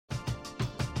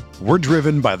We're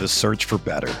driven by the search for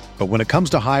better. But when it comes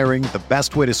to hiring, the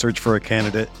best way to search for a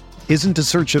candidate isn't to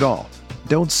search at all.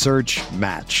 Don't search,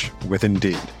 match with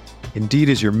Indeed. Indeed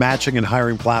is your matching and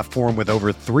hiring platform with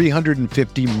over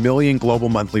 350 million global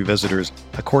monthly visitors,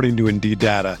 according to Indeed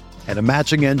data, and a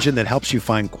matching engine that helps you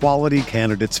find quality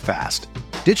candidates fast.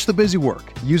 Ditch the busy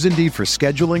work. Use Indeed for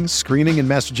scheduling, screening, and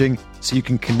messaging so you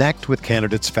can connect with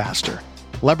candidates faster.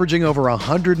 Leveraging over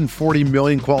 140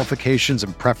 million qualifications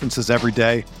and preferences every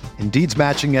day, Indeed's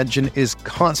matching engine is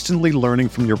constantly learning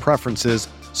from your preferences,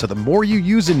 so the more you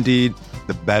use Indeed,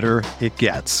 the better it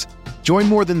gets. Join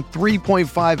more than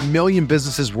 3.5 million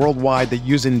businesses worldwide that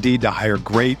use Indeed to hire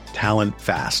great talent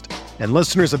fast. And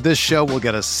listeners of this show will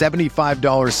get a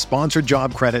 $75 sponsored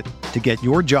job credit to get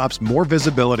your jobs more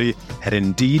visibility at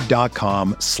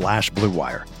Indeed.com/Blue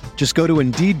Wire. Just go to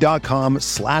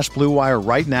Indeed.com/Blue Wire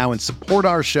right now and support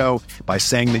our show by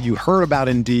saying that you heard about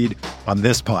Indeed on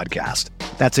this podcast.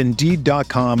 That's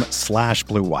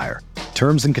Indeed.com/Blue Wire.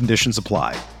 Terms and conditions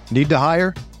apply. Need to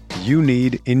hire? You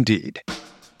need Indeed.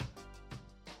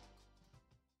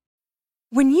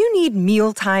 When you need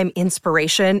mealtime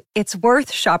inspiration, it's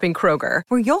worth shopping Kroger,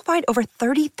 where you'll find over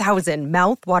 30,000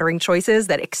 mouth-watering choices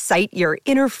that excite your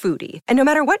inner foodie. And no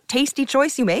matter what tasty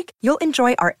choice you make, you'll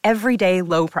enjoy our everyday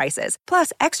low prices,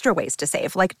 plus extra ways to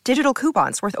save, like digital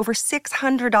coupons worth over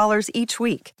 $600 each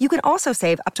week. You can also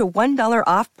save up to $1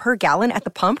 off per gallon at the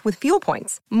pump with fuel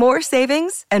points. More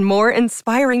savings and more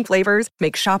inspiring flavors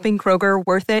make shopping Kroger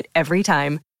worth it every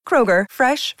time. Kroger,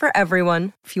 fresh for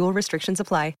everyone. Fuel restrictions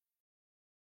apply.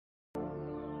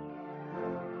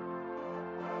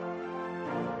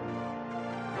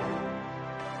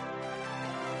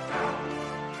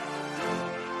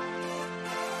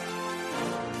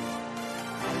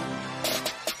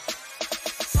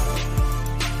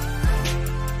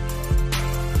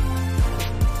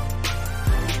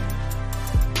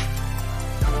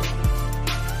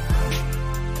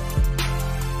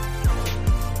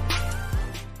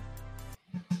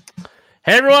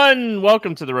 Hey everyone,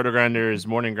 welcome to the Roto Grinders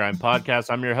Morning Grind Podcast.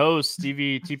 I'm your host,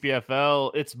 Stevie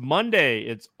TPFL. It's Monday.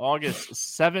 It's August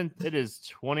 7th. It is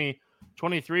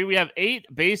 2023. We have 8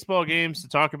 baseball games to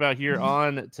talk about here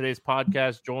on today's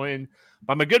podcast, joined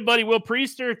by my good buddy Will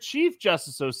Priester, Chief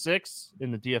Justice 06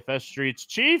 in the DFS streets.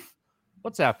 Chief,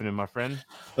 what's happening, my friend?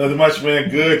 Nothing much, man.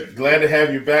 Good. Glad to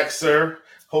have you back, sir.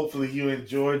 Hopefully you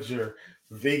enjoyed your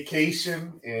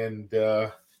vacation and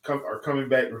are coming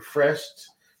back refreshed,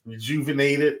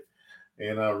 rejuvenated,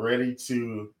 and ready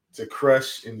to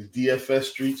crush in the DFS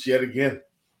streets yet again.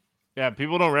 Yeah,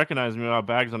 people don't recognize me without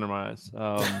bags under my eyes.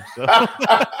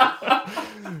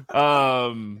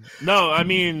 No, I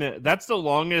mean, that's the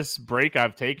longest break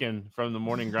I've taken from the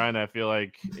morning grind, I feel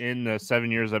like, in the 7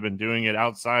 years I've been doing it,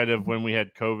 outside of when we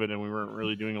had COVID and we weren't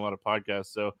really doing a lot of podcasts.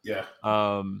 So, yeah,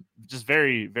 just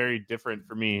very, very different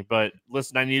for me. But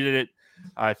listen, I needed it.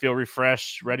 I feel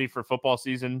refreshed, ready for football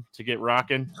season to get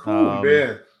rocking.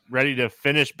 Man. Ready to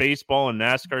finish baseball and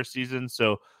NASCAR season.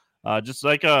 So just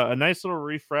like a nice little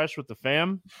refresh with the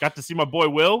fam. Got to see my boy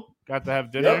Will. Got to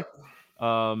have dinner. Yep.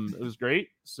 It was great.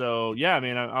 So, yeah, I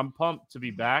mean, I'm pumped to be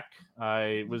back.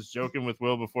 I was joking with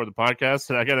Will before the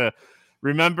podcast, and I got to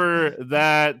remember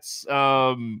that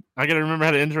I got to remember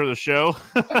how to intro the show.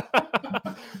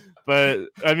 But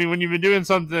I mean, when you've been doing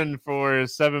something for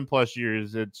 7+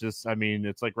 years, it's just, I mean,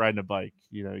 it's like riding a bike.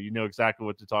 You know exactly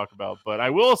what to talk about. But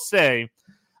I will say,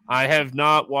 I have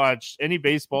not watched any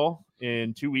baseball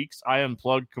in 2 weeks. I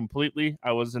unplugged completely.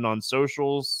 I wasn't on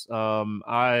socials.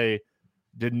 I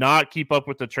did not keep up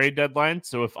with the trade deadline.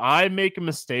 So if I make a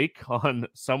mistake on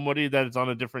somebody that is on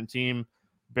a different team,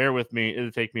 bear with me.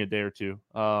 It'll take me a day or two.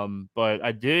 But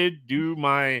I did do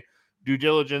my due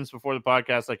diligence before the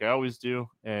podcast, like I always do,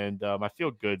 and I feel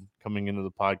good coming into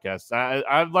the podcast.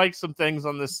 I like some things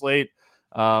on this slate,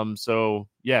 so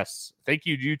yes, thank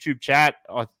you YouTube chat.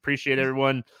 I appreciate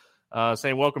everyone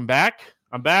saying welcome back.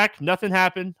 I'm back. Nothing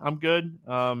happened. I'm good.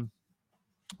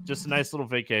 Just a nice little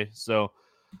vacay. So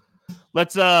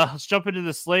let's jump into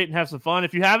the slate and have some fun.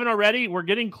 If you haven't already, we're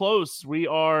getting close. We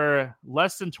are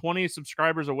less than 20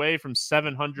 subscribers away from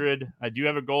 700. I do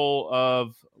have a goal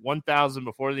of 1,000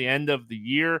 before the end of the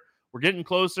year. We're getting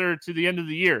closer to the end of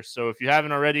the year. So if you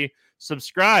haven't already,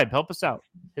 subscribe. Help us out.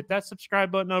 Hit that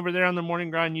subscribe button over there on the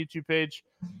Morning Grind YouTube page.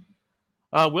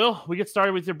 Will, we get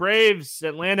started with the Braves.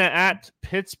 Atlanta at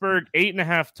Pittsburgh,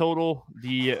 8.5 total.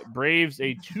 The Braves,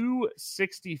 a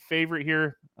 260 favorite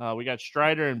here. We got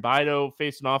Strider and Bido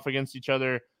facing off against each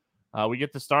other. We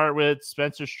get to start with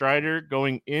Spencer Strider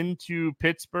going into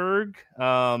Pittsburgh.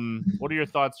 What are your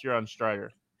thoughts here on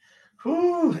Strider?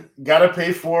 Gotta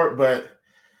pay for it, but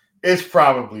it's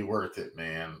probably worth it,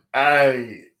 man.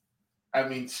 I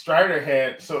mean, Strider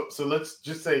had so let's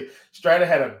just say Strider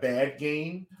had a bad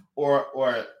game or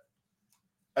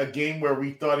a game where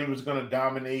we thought he was going to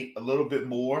dominate a little bit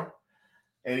more,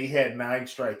 and he had 9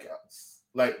 strikeouts.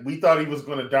 Like, we thought he was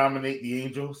going to dominate the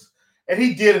Angels, and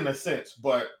he did in a sense,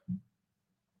 but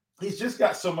he's just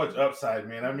got so much upside,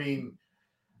 man. I mean,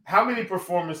 how many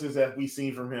performances have we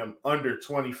seen from him under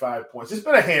 25 points? It's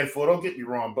been a handful, don't get me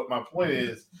wrong, but my point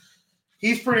is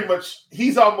he's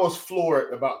almost floored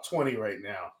at about 20 right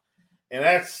now. And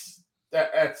that's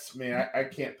man, I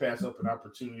can't pass up an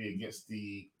opportunity against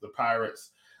the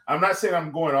Pirates. I'm not saying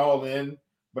I'm going all in,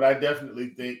 but I definitely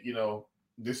think,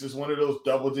 this is one of those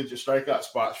double-digit strikeout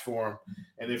spots for him.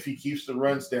 And if he keeps the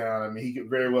runs down, I mean, he could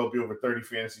very well be over 30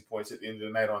 fantasy points at the end of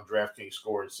the night on DraftKings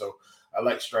scores. So I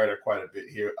like Strider quite a bit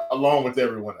here, along with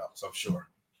everyone else, I'm sure.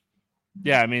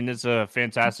 Yeah, I mean, it's a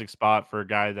fantastic spot for a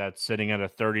guy that's sitting at a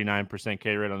 39%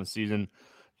 K rate on the season.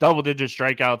 Double-digit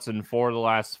strikeouts in 4 of the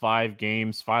last 5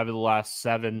 games, 5 of the last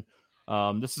 7.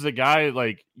 This is a guy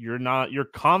like you're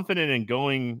confident in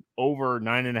going over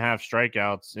 9.5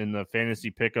 strikeouts in the fantasy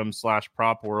pick'em /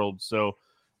 prop world. So,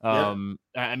 I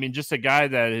mean, just a guy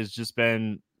that has just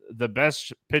been the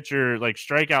best pitcher, like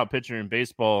strikeout pitcher in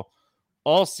baseball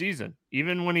all season,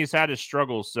 even when he's had his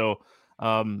struggles. So,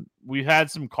 we've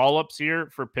had some call-ups here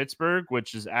for Pittsburgh,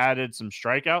 which has added some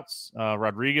strikeouts.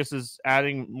 Rodriguez is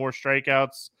adding more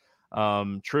strikeouts.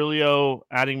 Trilio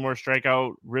adding more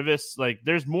strikeout. Rivas, like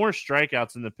there's more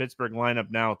strikeouts in the Pittsburgh lineup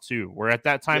now too. We're at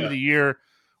that time of the year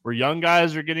where young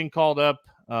guys are getting called up.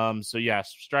 So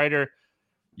yes, Strider,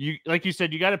 like you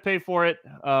said, you got to pay for it.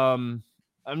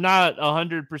 I'm not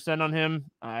 100% on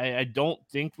him. I don't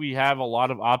think we have a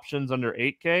lot of options under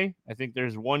 8K. I think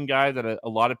there's one guy that a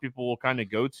lot of people will kind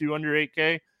of go to under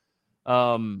 8K.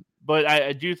 But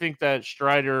I do think that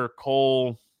Strider,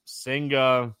 Cole,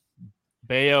 Senga,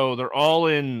 Bayo, they're all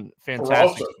in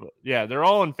fantastic. Yeah, they're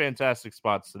all in fantastic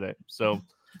spots today. So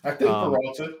I think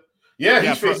Peralta.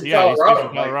 He's facing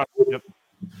Colorado. Yep.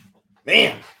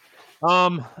 Man.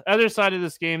 Other side of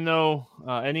this game, though,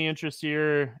 any interest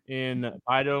here in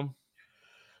Bido?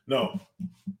 No.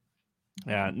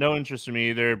 Yeah, no interest in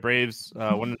me either. Braves,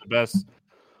 one of the best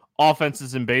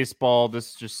offenses in baseball.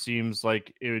 This just seems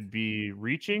like it would be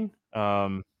reaching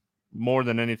more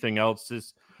than anything else.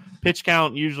 This pitch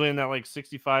count usually in that like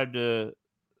 65 to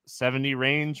 70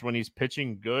 range when he's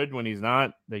pitching good. When he's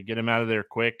not, they get him out of there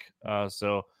quick.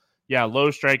 So, yeah, low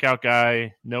strikeout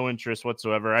guy, no interest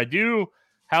whatsoever. I do,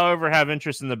 however, have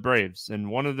interest in the Braves. And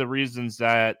one of the reasons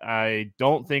that I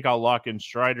don't think I'll lock in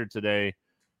Strider today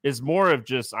is more of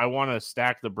just I want to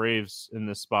stack the Braves in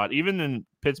this spot. Even in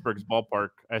Pittsburgh's ballpark,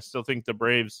 I still think the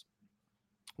Braves,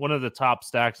 one of the top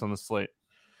stacks on the slate.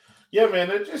 Yeah, man,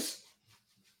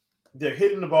 they're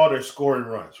hitting the ball, they're scoring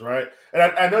runs, right? And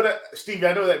I know that, Steve,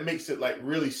 I know that makes it like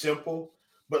really simple,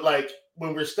 but like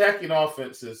when we're stacking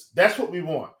offenses, that's what we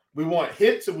want. We want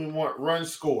hits and we want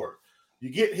runs scored. You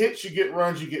get hits, you get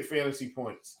runs, you get fantasy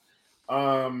points.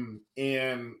 And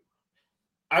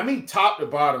I mean, top to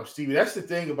bottom, Stevie, that's the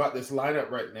thing about this lineup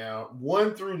right now.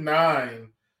 1 through 9,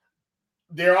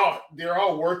 they're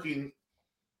all working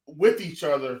with each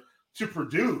other to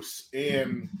produce.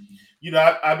 And,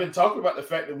 I've been talking about the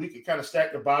fact that we could kind of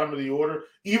stack the bottom of the order.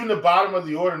 Even the bottom of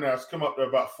the order now has come up to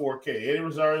about 4K. Eddie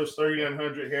Rosario's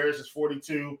 3,900, Harris is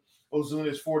 42, Ozuna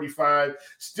is 45.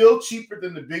 Still cheaper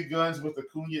than the big guns with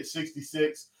Acuna at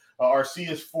 66.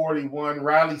 Arcia's 41,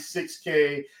 Riley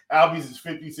 6K, Albies is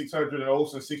 5,600, and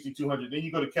Olsen 6,200. Then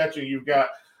you go to catching, you've got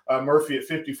Murphy at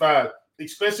 55.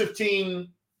 Expensive team.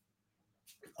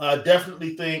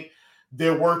 Definitely think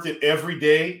they're worth it every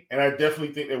day, and I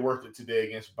definitely think they're worth it today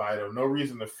against Bido. No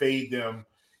reason to fade them,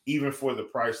 even for the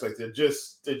price. Like they're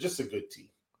just a good team.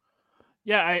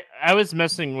 Yeah, I was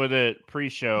messing with it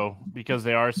pre-show because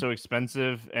they are so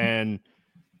expensive, and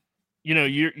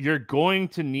you're going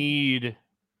to need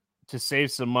to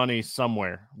save some money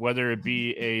somewhere, whether it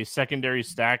be a secondary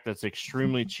stack that's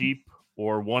extremely cheap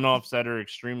or one-offs that are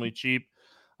extremely cheap.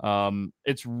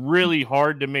 It's really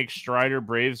hard to make Strider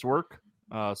Braves work.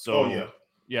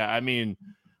 Yeah, I mean,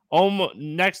 almost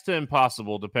next to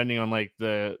impossible, depending on like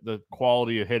the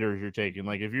quality of hitters you're taking.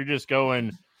 Like if you're just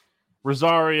going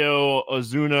Rosario,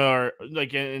 Ozuna, or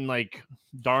like in like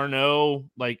Darno,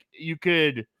 like you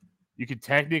could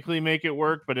technically make it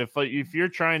work, but if you're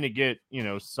trying to get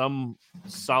some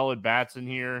solid bats in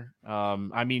here,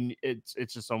 I mean it's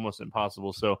just almost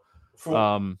impossible. So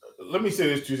let me say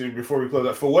this to you before we close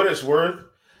out. For what it's worth,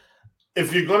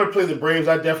 if you're going to play the Braves,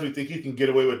 I definitely think you can get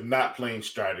away with not playing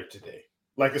Strider today.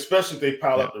 Like especially if they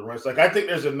pile up the runs. Like I think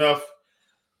there's enough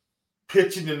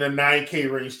pitching in the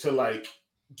 9K range to like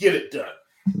get it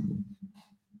done.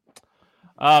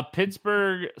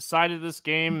 Pittsburgh side of this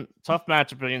game, tough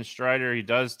matchup against Strider. He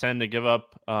does tend to give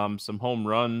up some home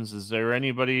runs. Is there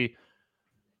anybody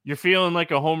you're feeling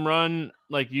like a home run,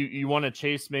 like you want to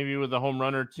chase maybe with a home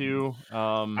run or two?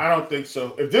 I don't think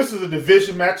so. If this is a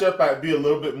division matchup, I'd be a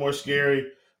little bit more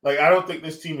scary. Like, I don't think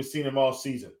this team has seen him all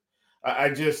season. I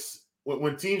just,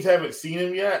 when teams haven't seen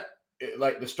him yet,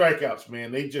 like the strikeouts,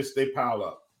 man, they pile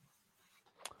up.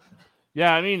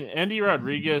 Yeah, I mean, Andy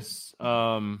Rodriguez,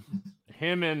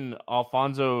 him and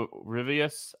Alfonso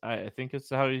Rivias, I think it's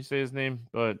how you say his name,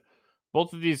 but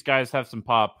both of these guys have some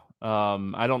pop.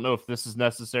 I don't know if this is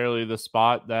necessarily the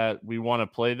spot that we want to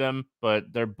play them,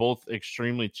 but they're both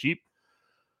extremely cheap.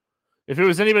 If it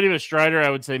was anybody with Strider, I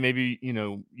would say maybe,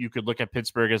 you could look at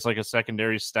Pittsburgh as like a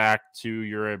secondary stack to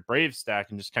your Brave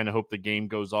stack and just kind of hope the game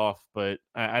goes off. But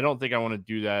I don't think I want to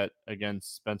do that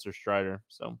against Spencer Strider.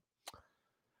 So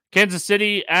Kansas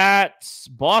City at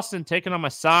Boston, taking on my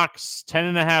Sox,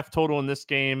 10.5 total in this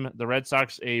game. The Red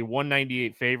Sox, a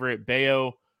 198 favorite.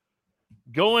 Bayo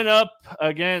going up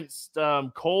against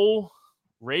Cole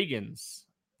Ragans.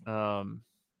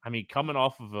 Coming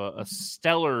off of a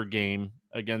stellar game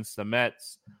against the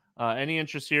Mets. Any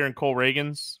interest here in Cole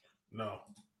Ragans? No.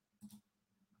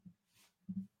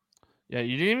 Yeah,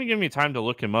 you didn't even give me time to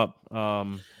look him up.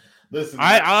 Listen,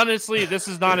 honestly, this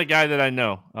is not a guy that I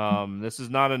know. This is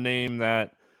not a name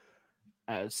that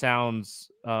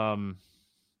sounds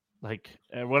like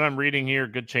what I'm reading here.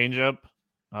 Good changeup,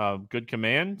 good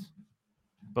command.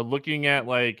 But looking at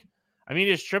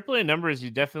his AAA numbers, he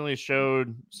definitely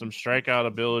showed some strikeout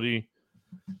ability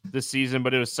this season,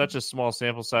 but it was such a small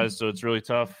sample size, so it's really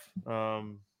tough. I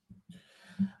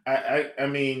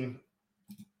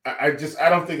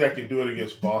don't think I can do it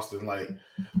against Boston. Like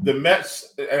the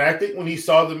Mets, and I think when he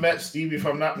saw the Mets, Stevie, if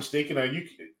I'm not mistaken,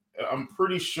 I'm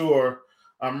pretty sure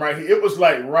I'm right. It was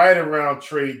like right around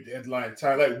trade deadline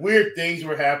time. Like weird things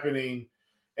were happening,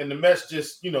 and the Mets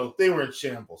just, they were in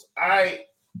shambles.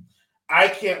 I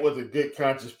can't, with a good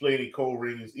conscience, play any Cole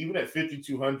Ragans, even at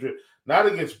 5,200. Not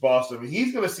against Boston. I mean,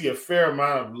 he's going to see a fair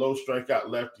amount of low strikeout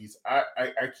lefties. I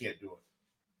can't do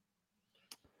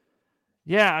it.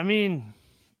 Yeah, I mean,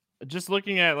 just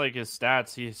looking at his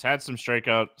stats, he's had some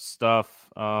strikeout stuff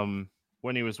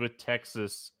when he was with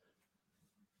Texas.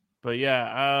 But yeah,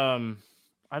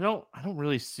 I don't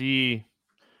really see.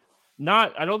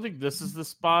 I don't think this is the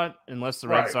spot unless the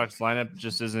Red Sox lineup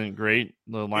just isn't great.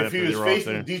 The lineup if he was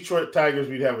facing the Detroit Tigers,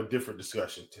 we'd have a different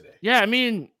discussion today. Yeah, I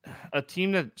mean, a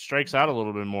team that strikes out a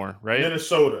little bit more, right?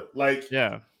 Minnesota,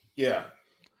 yeah.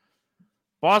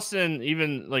 Boston,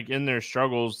 even in their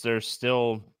struggles, they're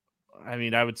still. I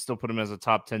mean, I would still put them as a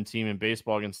top 10 team in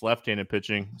baseball against left-handed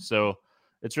pitching. So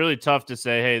it's really tough to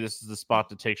say, hey, this is the spot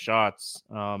to take shots.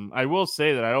 I will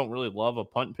say that I don't really love a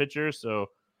punt pitcher,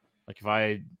 so if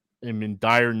I am in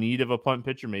dire need of a punt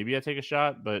pitcher, maybe I take a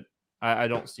shot, but I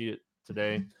don't see it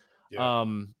today. Yeah.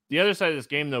 The other side of this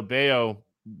game, though, Bayo,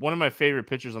 one of my favorite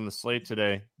pitchers on the slate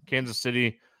today, Kansas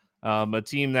City, a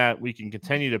team that we can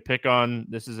continue to pick on.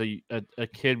 This is a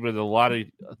kid with a lot of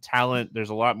talent. There's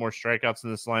a lot more strikeouts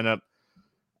in this lineup.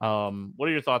 What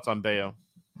are your thoughts on Bayo?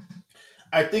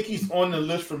 I think he's on the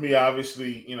list for me,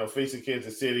 obviously, facing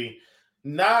Kansas City.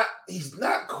 He's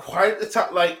not quite at the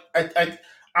top.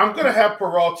 I'm going to have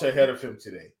Peralta ahead of him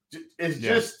today. It's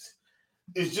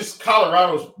just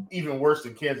Colorado's even worse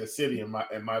than Kansas City in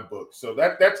my book. So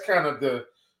that's kind of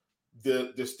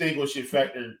the distinguishing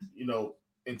factor,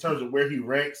 in terms of where he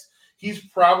ranks. He's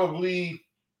probably.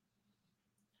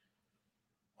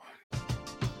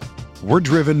 We're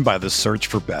driven by the search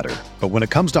for better. But when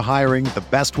it comes to hiring, the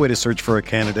best way to search for a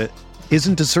candidate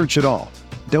isn't to search at all.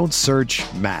 Don't search,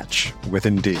 match with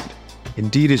Indeed.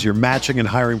 Indeed is your matching and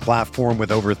hiring platform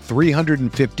with over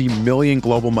 350 million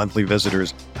global monthly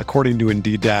visitors, according to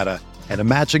Indeed data, and a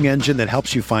matching engine that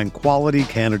helps you find quality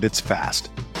candidates fast.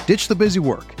 Ditch the busy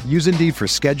work. Use Indeed for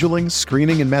scheduling,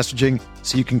 screening, and messaging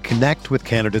so you can connect with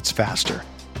candidates faster.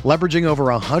 Leveraging over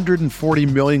 140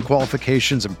 million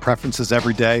qualifications and preferences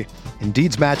every day,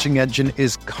 Indeed's matching engine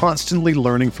is constantly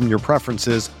learning from your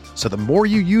preferences, so the more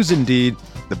you use Indeed,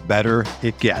 the better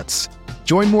it gets.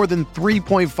 Join more than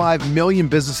 3.5 million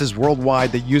businesses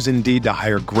worldwide that use Indeed to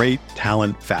hire great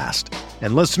talent fast.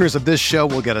 And listeners of this show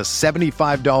will get a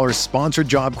 $75 sponsored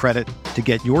job credit to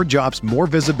get your jobs more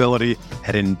visibility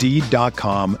at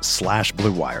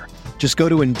Indeed.com/Blue Wire. Just go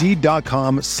to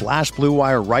Indeed.com/Blue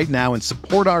Wire right now and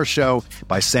support our show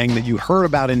by saying that you heard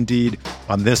about Indeed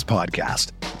on this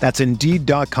podcast. That's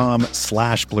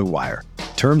Indeed.com/Blue Wire.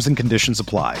 Terms and conditions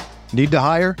apply. Need to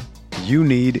hire? You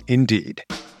need Indeed.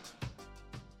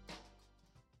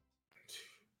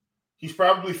 He's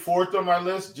probably fourth on my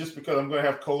list just because I'm going to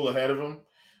have Cole ahead of him.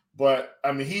 But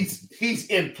I mean, he's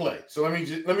in play. So let me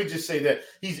just say that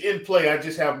he's in play. I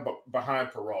just have him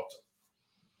behind Peralta.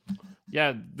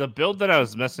 Yeah, the build that I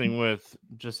was messing with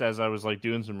just as I was like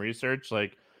doing some research,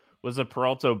 like was a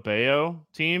Peralta Bayo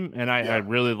team, and I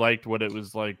really liked what it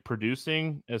was like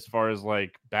producing as far as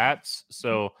like bats.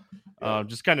 So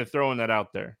just kind of throwing that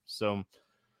out there. So a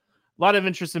lot of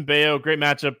interest in Bayo. Great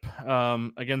matchup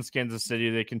against Kansas City.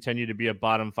 They continue to be a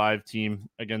bottom 5 team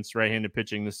against right-handed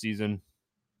pitching this season.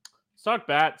 Let's talk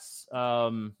bats.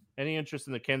 Any interest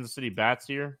in the Kansas City bats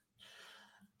here?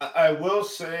 I will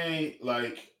say,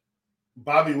 like,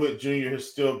 Bobby Witt Jr.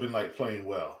 has still been like playing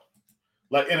well,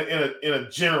 like in a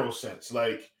general sense.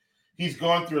 Like he's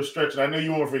going through a stretch, and I know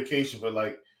you were on vacation, but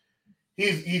like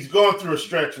he's going through a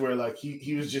stretch where like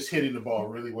he was just hitting the ball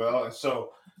really well, and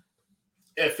so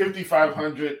at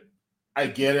 5,500, I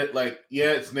get it. Like,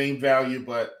 yeah, it's name value,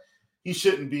 but he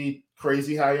shouldn't be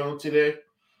crazy high on today.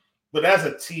 But as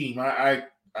a team,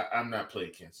 I'm not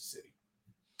playing Kansas City.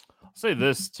 I'll say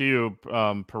this too: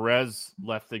 Perez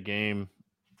left the game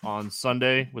on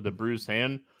Sunday with a bruised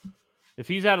hand. If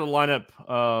he's out of the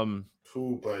lineup,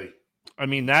 buddy. I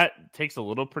mean that takes a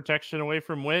little protection away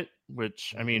from Witt.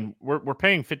 Which I mean, we're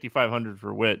paying 5,500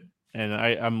 for Witt, and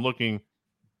I'm looking.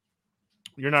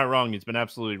 You're not wrong. He's been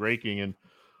absolutely raking, and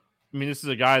I mean this is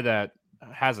a guy that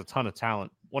has a ton of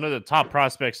talent. One of the top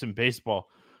prospects in baseball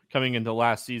coming into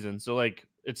last season. So like,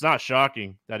 it's not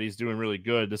shocking that he's doing really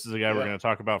good. This is a guy we're going to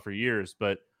talk about for years,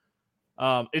 but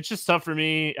it's just tough for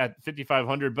me at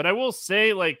 5,500. But I will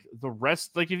say, like the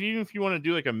rest, like even if you want to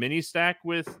do like a mini stack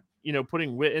with,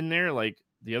 putting Witt in there, like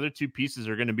the other 2 pieces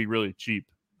are going to be really cheap.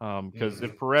 Because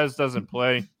if Perez doesn't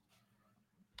play,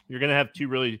 you're going to have 2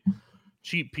 really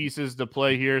cheap pieces to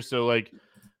play here. So like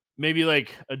maybe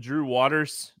like a Drew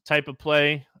Waters type of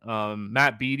play,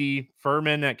 Matt Beatty,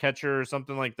 Furman at catcher or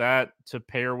something like that to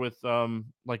pair with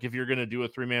like if you're going to do a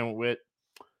 3-man with Witt.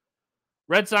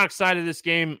 Red Sox side of this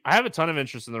game, I have a ton of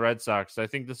interest in the Red Sox. I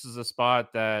think this is a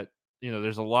spot that,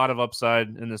 there's a lot of upside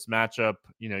in this matchup.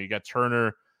 You got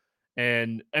Turner,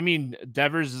 and I mean,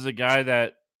 Devers is a guy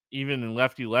that even in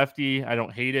lefty, I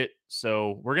don't hate it.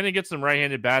 So we're going to get some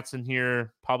right-handed bats in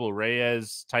here, Pablo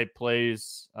Reyes type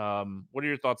plays. What are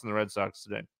your thoughts on the Red Sox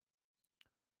today?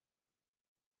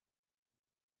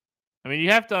 I mean,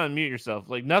 you have to unmute yourself.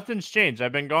 Like nothing's changed.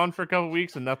 I've been gone for a couple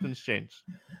weeks and nothing's changed.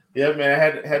 Yeah, man,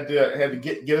 I had to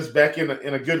get us back in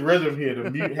a good rhythm here.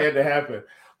 The mute had to happen.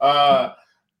 I'm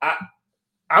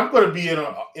going to be in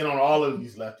on all of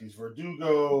these lefties: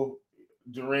 Verdugo,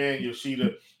 Duran,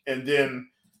 Yoshida, and then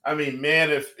I mean,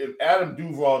 man, if Adam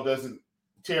Duvall doesn't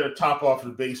tear the top off of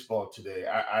the baseball today,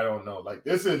 I don't know. Like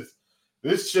this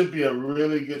should be a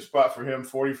really good spot for him.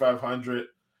 4,500.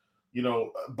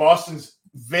 Boston's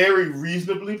very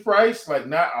reasonably priced. Like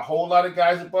not a whole lot of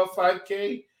guys above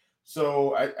 5K.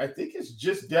 So I think it's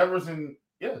just Devers and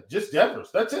just Devers.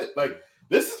 That's it. Like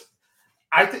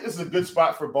I think this is a good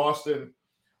spot for Boston,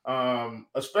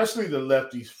 especially the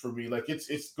lefties for me. Like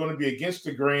it's going to be against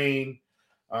the grain.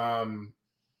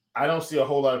 I don't see a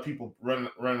whole lot of people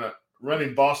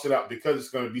running Boston out because it's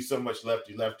going to be so much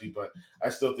lefty, but I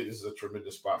still think this is a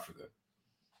tremendous spot for them.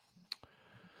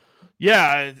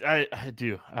 Yeah, I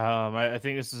do. I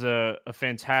think this is a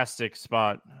fantastic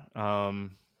spot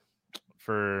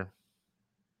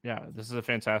this is a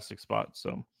fantastic spot.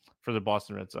 So for the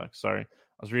Boston Red Sox, sorry.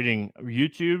 I was reading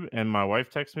YouTube and my wife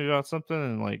texted me about something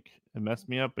and like it messed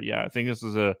me up. But yeah, I think this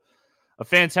is a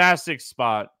fantastic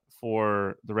spot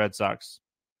for the Red Sox.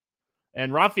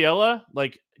 And Rafaela,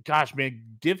 like, gosh, man,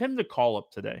 give him the call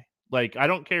up today. Like, I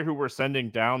don't care who we're sending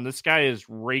down. This guy is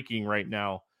raking right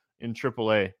now in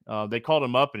AAA. They called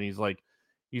him up and I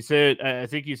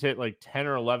think he's hit like 10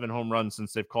 or 11 home runs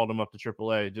since they've called him up to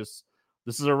AAA.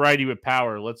 This is a righty with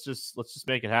power. Let's just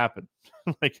make it happen.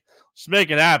 Like, just make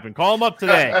it happen. Call him up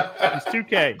today. He's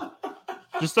 2K.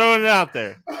 Just throwing it out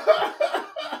there. All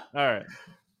right.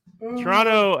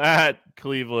 Toronto at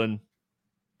Cleveland.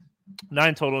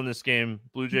 9 total in this game.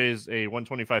 Blue Jays a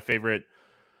 125 favorite.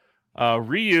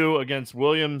 Ryu against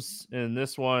Williams in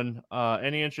this one.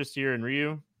 Any interest here in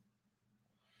Ryu?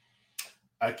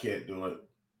 I can't do it.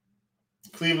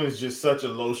 Cleveland's just such a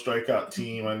low strikeout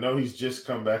team. I know he's just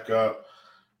come back up,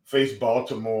 faced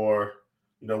Baltimore,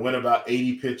 went about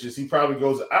 80 pitches. He probably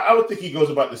goes – I would think he goes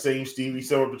about the same, Stevie,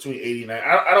 somewhere between 80 and 90.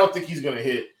 I don't think he's going to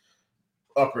hit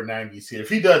upper 90s here. If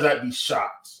he does, I'd be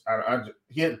shocked.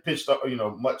 He hadn't pitched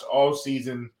much all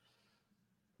season.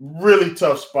 Really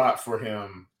tough spot for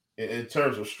him in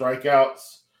terms of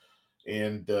strikeouts.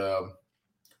 And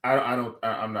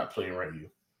I'm not playing Ryu.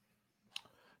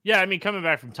 Yeah, I mean, coming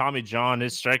back from Tommy John,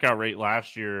 his strikeout rate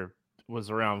last year was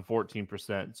around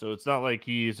 14%. So it's not like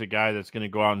he's a guy that's going to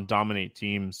go out and dominate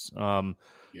teams.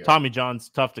 Tommy John's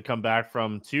tough to come back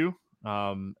from too.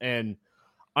 And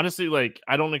honestly, like,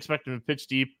 I don't expect him to pitch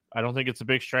deep. I don't think it's a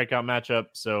big strikeout matchup.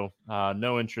 So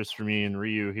no interest for me in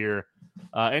Ryu here.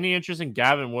 Any interest in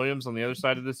Gavin Williams on the other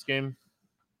side of this game?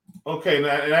 Okay, now,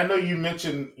 and I know you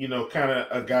mentioned, kind of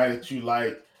a guy that you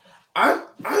like. I'm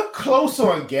close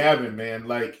on Gavin, man.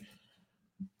 Like,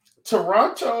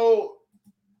 Toronto,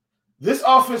 this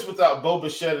offense without Bo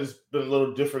Bichette has been a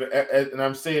little different, and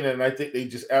I'm saying that, and I think they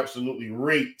just absolutely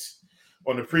raked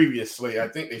on the previous slate. I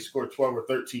think they scored 12 or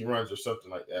 13 runs or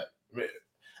something like that.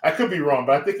 I could be wrong,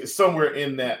 but I think it's somewhere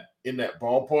in that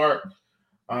ballpark.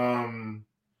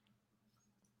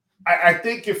 I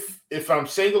think if I'm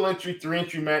single entry, 3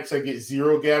 entry max, I get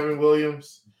 0 Gavin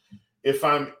Williams. If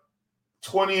I'm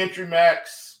 20 entry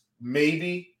max,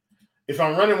 maybe. If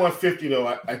I'm running 150, though,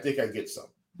 I think I get some.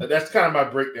 That's kind of my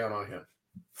breakdown on him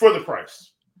for the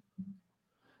price.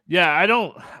 Yeah,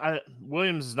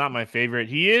 Williams is not my favorite.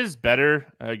 He is better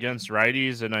against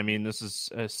righties, and I mean, this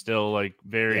is still like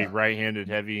very right-handed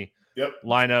heavy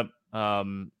lineup.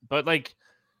 But like,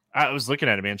 I was looking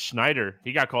at it, man. Schneider,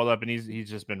 he got called up, and he's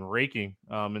just been raking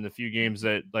in the few games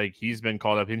that like he's been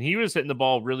called up, and he was hitting the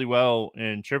ball really well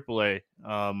in AAA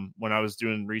when I was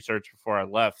doing research before I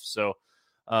left. So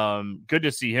good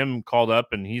to see him called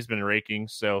up, and he's been raking.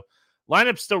 So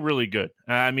lineup's still really good.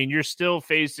 I mean, you're still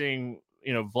facing,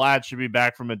 Vlad should be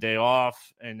back from a day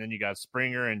off, and then you got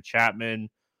Springer and Chapman.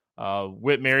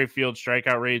 Whit Merrifield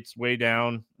strikeout rates way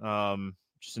down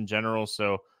just in general.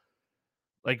 So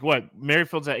like what?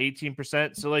 Merrifield's at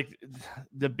 18%. So like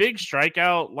the big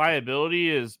strikeout liability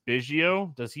is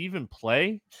Biggio. Does he even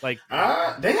play? Like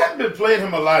they haven't been playing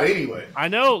him a lot anyway. I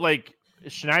know, like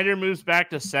Schneider moves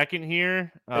back to second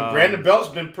here. And Brandon Belt's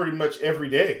been pretty much every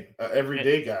day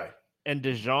guy. And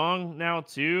DeJong now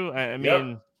too. I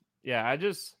mean, I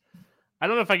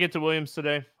don't know if I get to Williams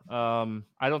today. I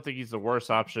don't think he's the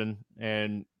worst option.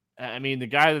 And I mean, the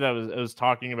guy that I was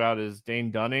talking about is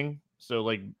Dane Dunning. So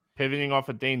like pivoting off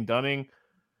of Dane Dunning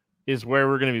is where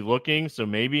we're going to be looking. So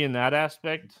maybe in that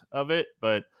aspect of it,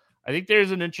 but I think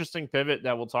there's an interesting pivot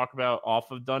that we'll talk about off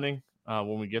of Dunning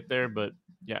when we get there. But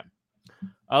yeah,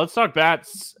 let's talk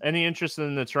bats. Any interest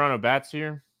in the Toronto bats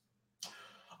here?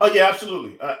 Oh yeah,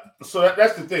 absolutely. So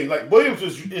that's the thing. Like Williams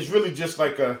is really just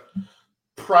like a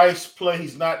price play.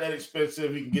 He's not that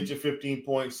expensive. He can get you 15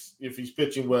 points if he's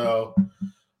pitching well.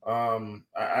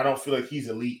 I don't feel like he's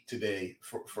elite today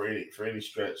for any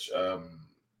stretch.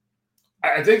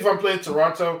 I think if I'm playing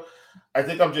Toronto, I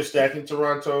think I'm just stacking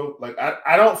Toronto. Like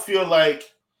I don't feel like,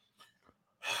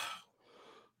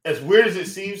 as weird as it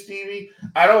seems, Stevie,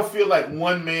 I don't feel like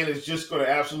one man is just going to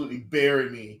absolutely bury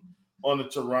me on the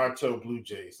Toronto Blue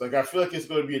Jays. Like I feel like it's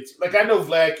going to be like I know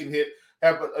Vlad can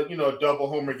have a double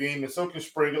homer game, and so can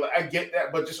Springer. Like, I get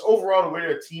that, but just overall the way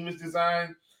their team is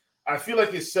designed, I feel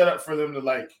like it's set up for them to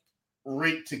like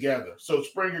rake together. So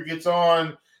Springer gets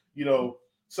on,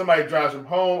 somebody drives him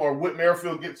home, or Whit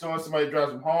Merrifield gets on, somebody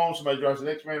drives him home, somebody drives the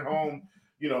next man home.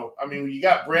 I mean, when you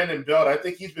got Brandon Belt, I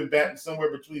think he's been batting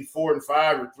somewhere between 4 and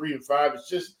 5 or 3 and 5. It's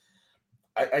just,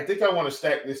 I think I want to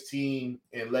stack this team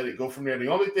and let it go from there. The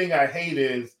only thing I hate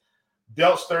is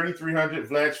Belt's 3,300,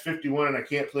 Vlad's 51, and I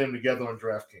can't play them together on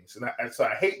DraftKings. And so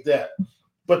I hate that,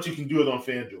 but you can do it on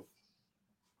FanDuel.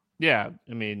 Yeah,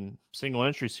 I mean, single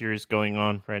entry series going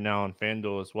on right now on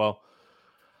FanDuel as well.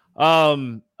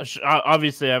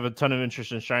 Obviously, I have a ton of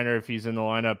interest in Shiner if he's in the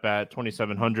lineup at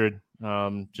 2,700.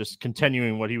 Just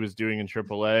continuing what he was doing in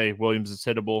AAA. Williams is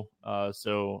hittable,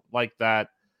 so like that.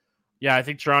 Yeah, I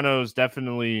think Toronto is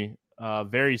definitely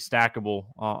very stackable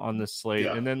on this slate.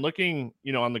 Yeah. And then looking,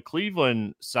 on the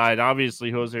Cleveland side, obviously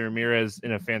Jose Ramirez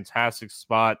in a fantastic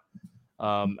spot.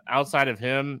 Outside of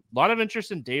him, a lot of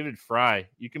interest in David Fry.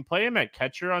 You can play him at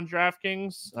catcher on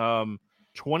DraftKings.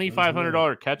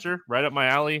 $2,500 catcher, right up my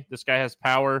alley. This guy has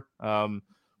power.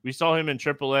 We saw him in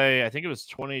AAA. I think it was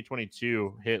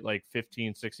 2022, hit like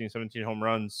 15, 16, 17 home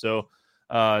runs. So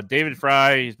David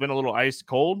Fry, he's been a little ice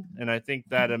cold, and I think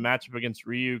that a matchup against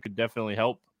Ryu could definitely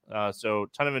help. So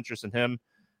ton of interest in him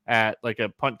at like a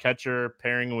punt catcher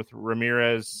pairing with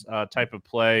Ramirez type of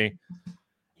play.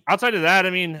 Outside of that,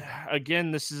 I mean,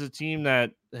 again, this is a team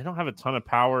that they don't have a ton of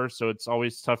power, so it's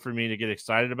always tough for me to get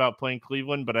excited about playing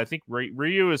Cleveland. But I think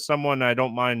Ryu is someone I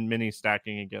don't mind mini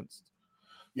stacking against.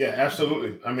 Yeah,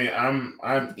 absolutely. I mean,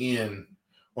 I'm in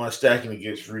on stacking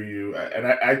against Ryu, and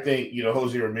I think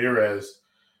Jose Ramirez.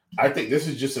 I think this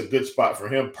is just a good spot for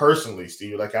him personally,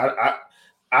 Steve. Like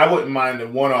I wouldn't mind a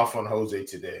one-off on Jose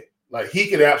today. Like he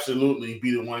could absolutely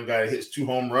be the one guy that hits 2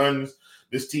 home runs.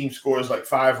 this team scores like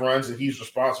 5 runs and he's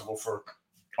responsible for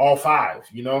all 5,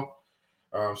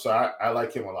 So I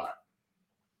like him a lot.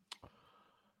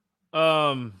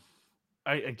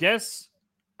 I guess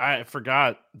I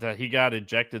forgot that he got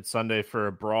ejected Sunday for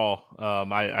a brawl.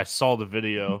 I saw the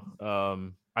video.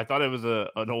 I thought it was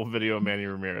an old video of Manny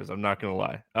Ramirez. I'm not gonna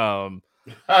lie.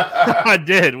 I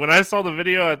did. When I saw the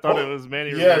video, I thought it was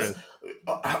Manny Ramirez.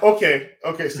 Okay,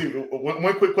 Steve.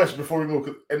 One quick question before we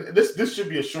move, and this should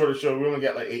be a shorter show. We only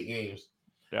got like 8 games.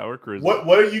 Yeah, we're cruising. What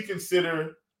do you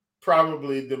consider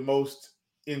probably the most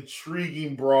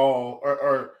intriguing brawl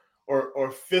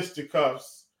or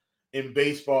fisticuffs in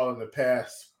baseball in the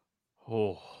past?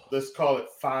 Let's call it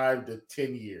 5 to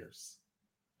 10 years.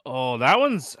 Oh, that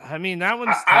one's.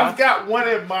 I've got one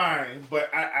in mind, but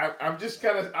I'm just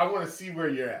I want to see where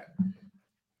you're at.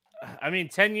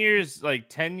 10 years,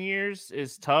 10 years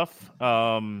is tough.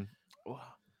 Guys,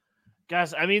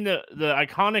 the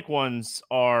iconic ones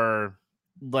are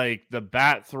like the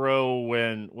bat throw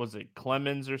when was it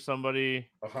Clemens or somebody?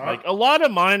 Like a lot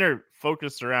of mine are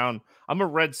focused around. I'm a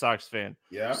Red Sox fan,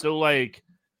 yeah. So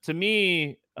to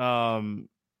me, I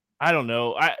don't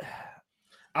know.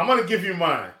 I'm gonna give you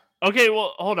mine. Okay,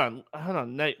 well, hold on.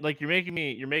 Like you're making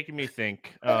me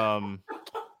think. I've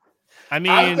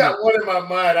got one in my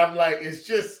mind. I'm like, it's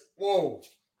just whoa.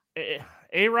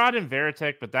 A-Rod and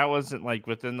Varitek, but that wasn't like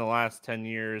within the last 10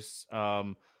 years.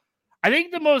 I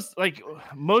think the most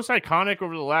iconic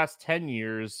over the last 10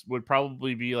 years would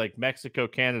probably be like Mexico,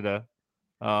 Canada.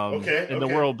 In the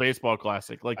World Baseball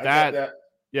Classic. Like that.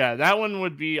 Yeah, that one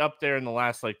would be up there in the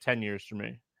last 10 years for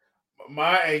me.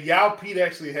 And Yao Pete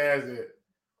actually has it.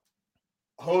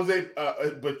 Jose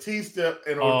Batista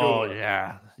and Odor. Oh,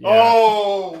 yeah.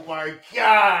 Oh, my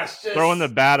gosh. Throwing the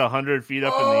bat 100 feet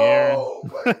up in the air. Oh,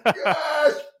 my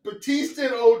gosh. Batista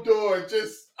and Odor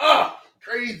just,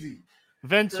 crazy.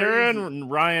 Ventura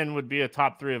and Ryan would be a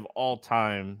top 3 of all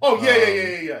time. Oh,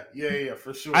 yeah,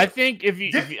 for sure. I think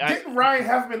didn't Ryan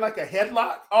have him in like a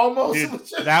headlock almost?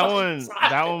 Dude, that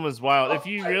one was wild. If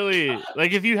you really,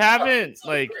 if you haven't,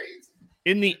 crazy.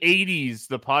 In the 80s,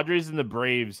 the Padres and the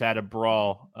Braves had a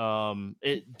brawl. That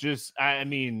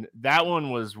one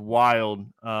was wild.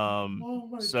 Oh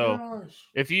my gosh.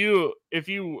 If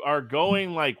you are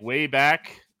going way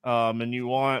back, and you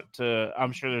want to,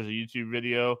 I'm sure there's a YouTube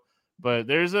video, but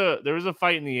there was a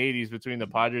fight in the 80s between the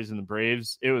Padres and the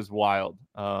Braves. It was wild.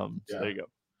 So there you go.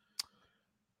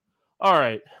 All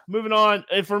right, moving on.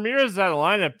 If Ramirez is out of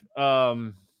lineup,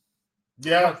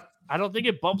 yeah. I don't think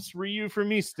it bumps Ryu for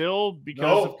me still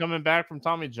because of coming back from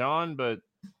Tommy John, but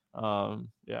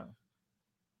yeah.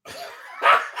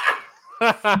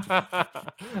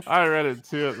 I read it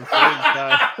too at the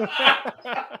same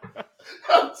time.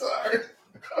 I'm sorry.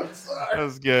 That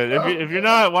was good. If you're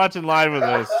not watching live with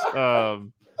us,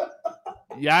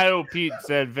 Yayo Pete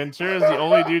said Ventura's the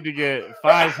only dude to get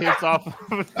 5 hits off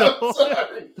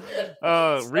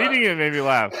of reading it made me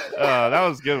laugh. That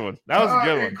was a good one. That was a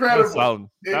good one.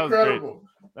 Incredible. That was great.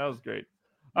 That was great.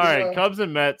 All right, Cubs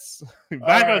and Mets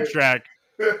back on track.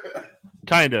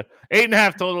 Kinda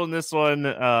 8.5 total in this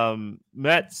one.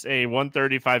 Mets a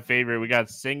 135 favorite. We got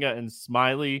Senga and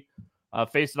Smiley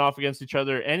facing off against each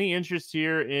other. Any interest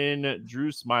here in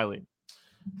Drew Smiley?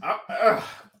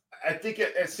 I think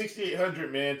at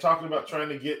 6,800, man, talking about trying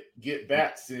to get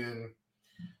bats in,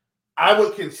 I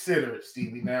would consider it,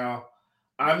 Stevie. Now,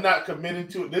 I'm not committing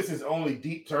to it. This is only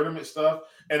deep tournament stuff.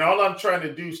 And all I'm trying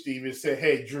to do, Steve, is say,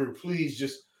 hey, Drew, please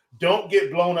just don't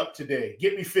get blown up today.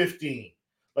 Get me 15.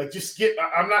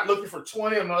 I'm not looking for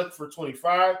 20. I'm not looking for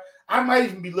 25. I might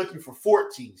even be looking for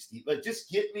 14, Steve. Just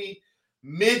get me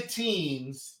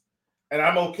mid-teens, and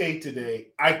I'm okay today.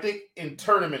 I think in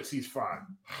tournaments, he's fine.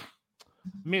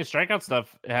 Strikeout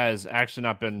stuff has actually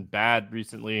not been bad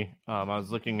recently. I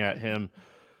was looking at him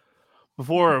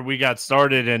before we got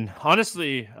started, and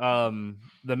honestly,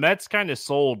 the Mets kind of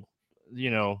sold,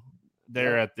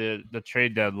 there at the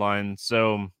trade deadline.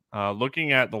 So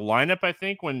looking at the lineup, I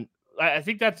think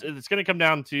it's going to come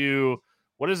down to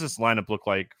what does this lineup look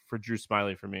like for Drew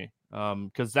Smiley for me?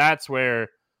 Because that's where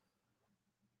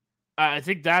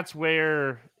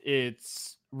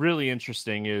it's really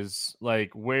interesting is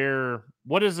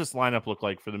what does this lineup look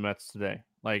like for the Mets today?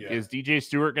 Is DJ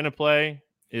Stewart going to play?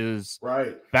 Is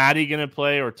Batty going to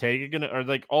play? Ortega going to,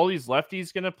 or all these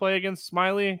lefties going to play against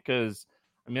Smiley? Because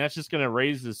that's just going to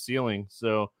raise his ceiling.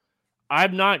 So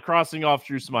I'm not crossing off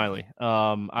Drew Smiley.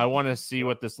 I want to see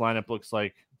what this lineup looks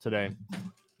like today.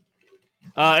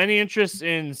 Any interest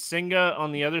in Senga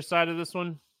on the other side of this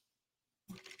one?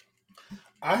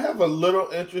 I have a little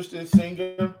interest in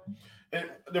Senga. And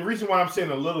the reason why I'm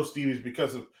saying a little, Steve, is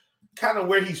because of kind of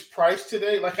where he's priced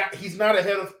today, like he's not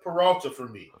ahead of Peralta for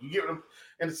me. You get him,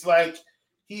 and it's like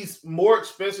he's more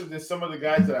expensive than some of the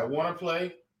guys that I want to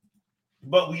play.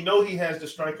 But we know he has the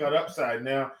strikeout upside.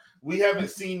 Now, we haven't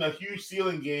seen a huge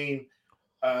ceiling game.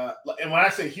 And when I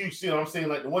say huge ceiling, I'm saying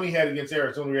like the one he had against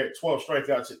Arizona, he had 12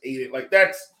 strikeouts at 8. Like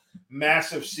that's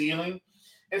massive ceiling.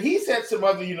 And he's had some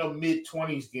other,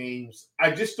 mid-20s games.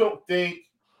 I just don't think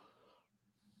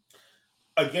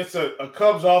against a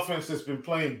Cubs offense that's been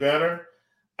playing better,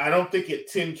 I don't think at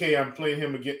 10K I'm playing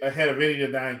him ahead of any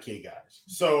of the 9K guys.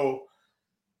 So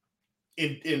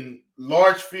in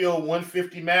large field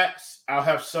 150 max, I'll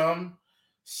have some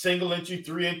single entry,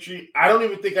 3 entry. I don't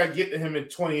even think I get to him in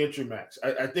 20 entry max.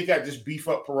 I think I just beef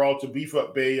up Peralta, beef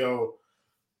up Bayo,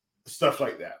 stuff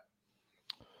like that.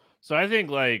 So I think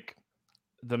like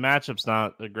the matchup's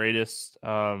not the greatest,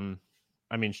 strikeout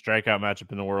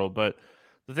matchup in the world. But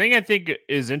the thing I think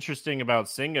is interesting about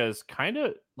Senga is kind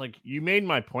of like you made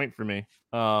my point for me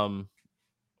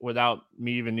without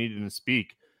me even needing to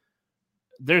speak.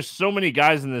 There's so many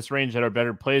guys in this range that are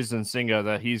better plays than Senga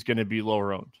that he's going to be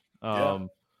lower owned.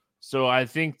 So I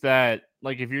think that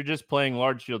like if you're just playing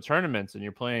large field tournaments and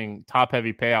you're playing top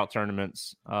heavy payout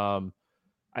tournaments,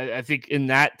 I think in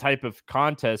that type of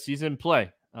contest, he's in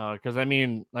play. Because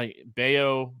like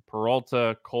Bayo,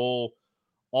 Peralta, Cole,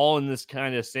 all in this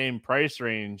kind of same price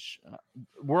range.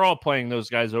 We're all playing those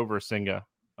guys over Senga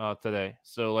today.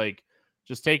 So like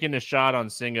just taking a shot on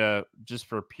Senga just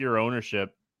for pure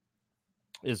ownership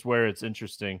is where it's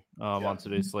interesting on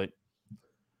today's slate.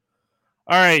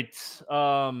 All right.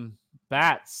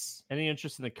 Bats. Any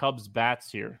interest in the Cubs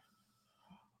bats here?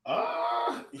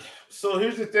 So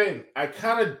here's the thing. I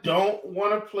kind of don't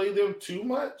want to play them too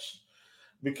much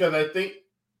because I think,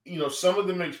 some of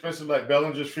them are expensive, like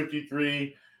Bellinger's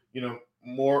 53,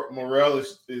 Morel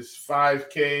is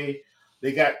 5K.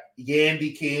 They got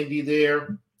Yandy Candy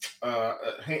there.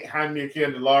 Jaime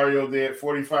Candelario there at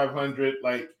 4,500.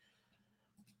 Like,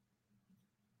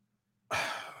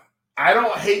 I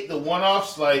don't hate the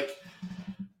one-offs. Like,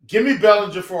 give me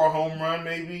Bellinger for a home run,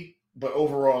 maybe. But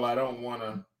overall, I don't want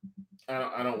to.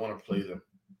 I don't want to play them.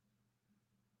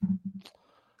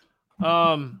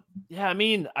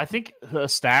 I think a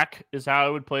stack is how I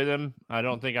would play them. I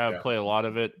don't think I would play a lot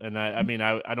of it, and I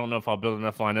don't know if I'll build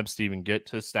enough lineups to even get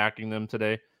to stacking them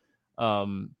today.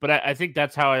 But I think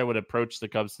that's how I would approach the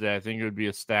Cubs today. I think it would be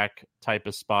a stack type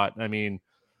of spot.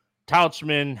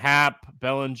 Tauchman, Happ,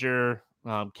 Bellinger,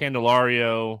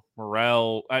 Candelario,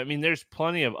 Morel. There's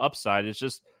plenty of upside. It's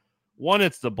just one,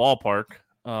 it's the ballpark.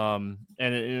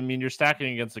 You're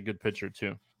stacking against a good pitcher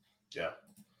too. Yeah.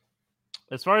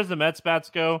 As far as the Mets bats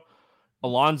go,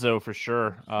 Alonso for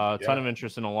sure. A ton of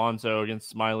interest in Alonso against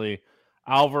Smiley.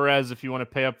 Alvarez, if you want to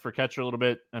pay up for catcher a little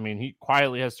bit. He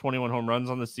quietly has 21 home runs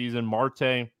on the season. Marte.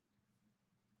 It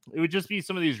would just be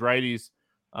some of these righties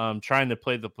trying to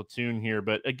play the platoon here.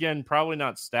 But again, probably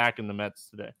not stacking the Mets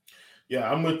today. Yeah,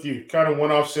 I'm with you. Kind of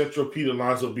one-off central, Pete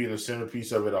Alonso being the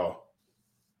centerpiece of it all.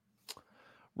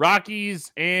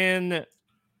 Rockies and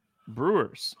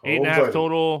Brewers. 8.5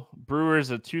 total. Brewers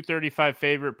a 235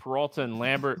 favorite. Peralta and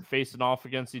Lambert facing off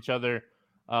against each other.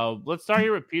 Let's start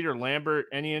here with Peter Lambert.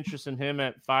 Any interest in him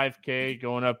at 5K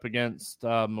going up against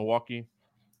Milwaukee?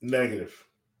 Negative.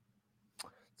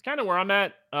 It's kind of where I'm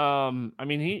at.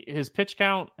 His pitch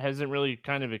count hasn't really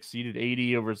kind of exceeded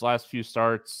 80 over his last few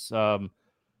starts.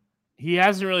 He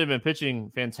hasn't really been pitching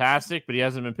fantastic, but he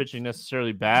hasn't been pitching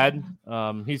necessarily bad.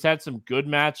 He's had some good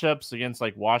matchups against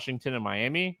like Washington and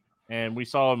Miami, and we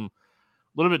saw him a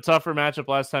little bit tougher matchup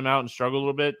last time out and struggle a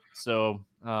little bit. So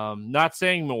not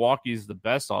saying Milwaukee is the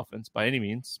best offense by any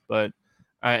means, but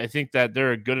I think that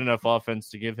they're a good enough offense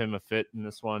to give him a fit in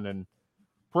this one. And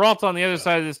Peralta on the other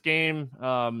side of this game,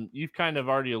 you've kind of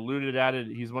already alluded at it.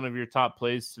 He's one of your top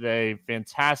plays today.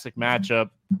 Fantastic matchup.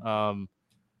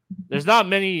 There's not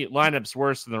many lineups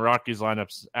worse than the Rockies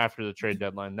lineups after the trade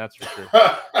deadline. That's for sure.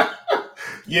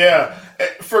 Yeah.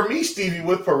 For me, Stevie,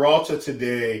 with Peralta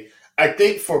today, I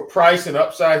think for price and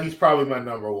upside, he's probably my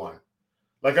number one.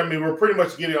 We're pretty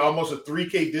much getting almost a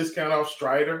 3K discount off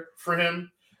Strider for him.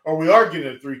 Or we are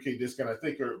getting a 3K discount, I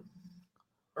think, or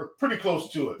pretty close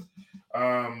to it.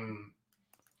 I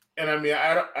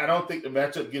don't think the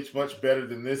matchup gets much better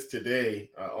than this today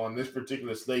on this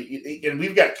particular slate. And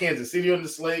we've got Kansas City on the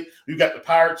slate. We've got the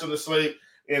Pirates on the slate.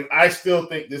 And I still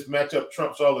think this matchup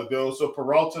trumps all of those. So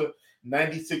Peralta,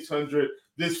 9,600.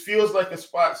 This feels like a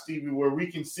spot, Stevie, where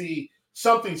we can see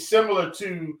something similar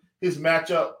to his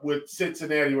matchup with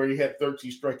Cincinnati where he had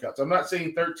 13 strikeouts. I'm not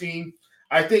saying 13.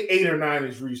 I think 8 or 9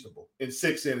 is reasonable in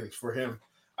 6 innings for him.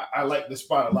 I like the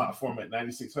spot a lot for him at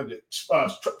 9,600.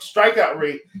 Strikeout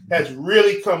rate has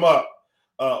really come up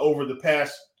over the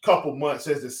past couple months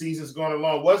as the season's gone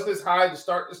along. Wasn't as high to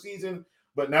start the season,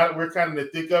 but now that we're kind of in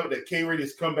the thick of it, that K rate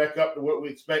has come back up to what we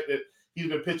expected. He's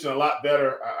been pitching a lot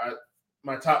better.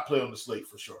 My top play on the slate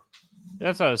for sure.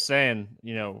 That's what I was saying.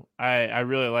 I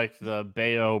really like the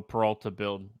Bayo Peralta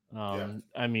build.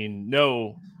 I mean,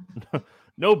 no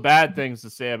bad things to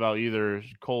say about either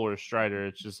Cole or Strider.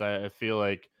 It's just I feel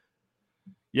like,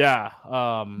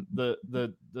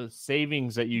 the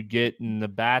savings that you get and the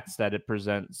bats that it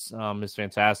presents is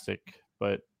fantastic.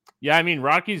 But yeah, I mean,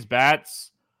 Rockies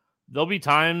bats. There'll be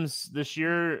times this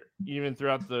year, even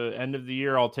throughout the end of the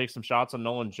year, I'll take some shots on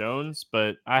Nolan Jones,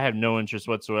 but I have no interest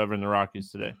whatsoever in the Rockies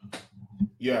today.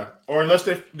 Yeah, or unless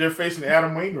they're facing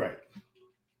Adam Wainwright.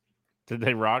 Did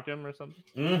they rock him or something?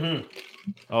 Mm-hmm.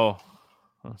 Oh,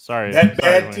 sorry. That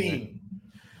sorry, bad team.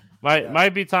 Might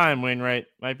be time, Wainwright.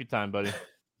 Might be time, buddy.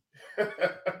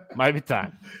 Might be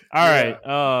time. All right.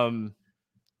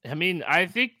 I mean, I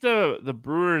think the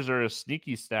Brewers are a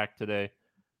sneaky stack today.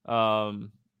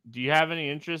 Do you have any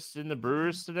interest in the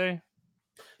Brewers today?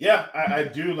 Yeah, I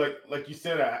do. Like you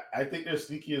said, I think they're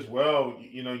sneaky as well.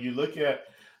 You look at,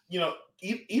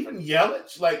 even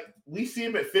Yelich, like we see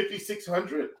him at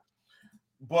 5,600,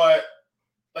 but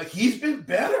like he's been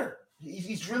better.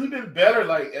 He's really been better.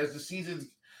 Like as the season's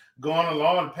gone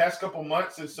along the past couple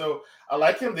months, and so I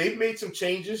like him. They've made some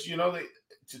changes.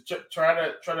 To try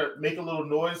to make a little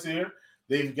noise here.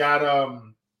 They've got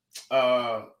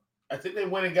I think they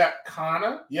went and got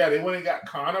Kana. Yeah, they went and got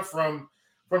Kana from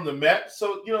the Mets.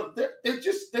 So they're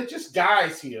just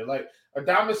guys here. Like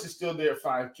Adames is still there at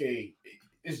 5K.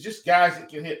 It's just guys that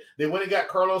can hit. They went and got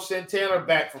Carlos Santana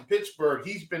back from Pittsburgh.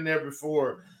 He's been there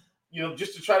before.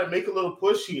 Just to try to make a little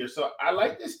push here. So I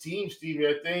like this team, Stevie.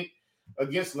 I think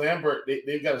against Lambert,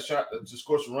 they got a shot to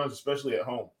score some runs, especially at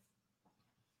home.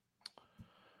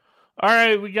 All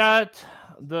right, we got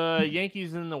the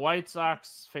Yankees and the White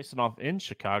Sox facing off in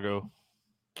Chicago.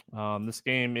 This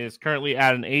game is currently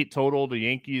at an 8 total. The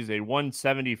Yankees a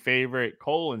 170 favorite.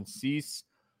 Cole and Cease.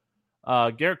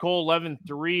 Garrett Cole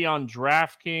 11-3 on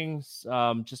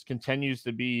DraftKings. Just continues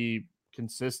to be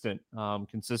consistent,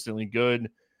 consistently good.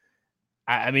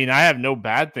 I mean, I have no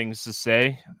bad things to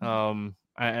say.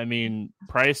 I mean,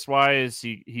 price wise,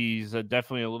 he's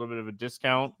definitely a little bit of a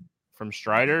discount from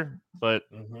Strider, but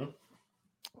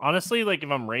honestly, like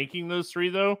if I'm ranking those three,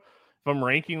 though, if I'm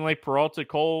ranking like Peralta,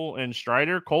 Cole, and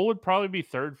Strider, Cole would probably be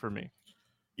third for me.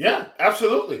 Yeah,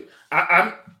 absolutely.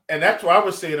 And that's what I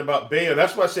was saying about Bayo.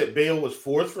 That's why I said Bayo was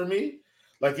fourth for me.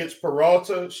 Like it's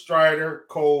Peralta, Strider,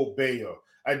 Cole, Bayo.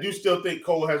 I do still think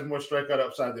Cole has more strikeout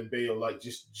upside than Bayo, like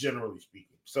just generally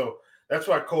speaking. So that's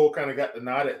why Cole kind of got the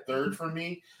nod at third for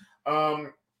me.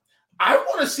 I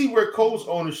want to see where Cole's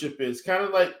ownership is, kind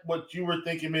of like what you were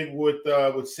thinking maybe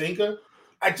with Senga.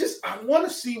 I want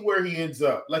to see where he ends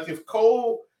up. Like if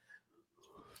Cole,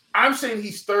 I'm saying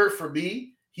he's third for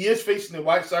me. He is facing the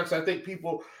White Sox. I think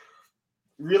people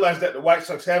realize that the White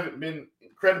Sox haven't been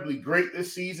incredibly great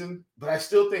this season, but I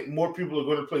still think more people are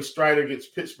going to play Strider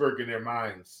against Pittsburgh in their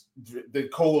minds than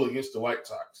Cole against the White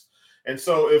Sox. And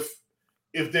so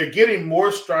if they're getting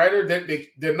more Strider, then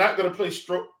they're not going to play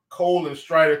Cole and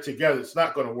Strider together. It's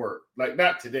not going to work. Like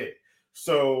not today.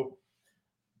 So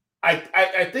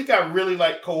I think I really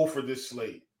like Cole for this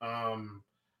slate.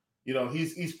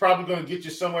 He's probably going to get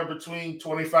you somewhere between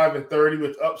 25 and 30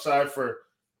 with upside for,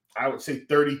 I would say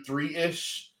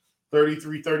 33-ish,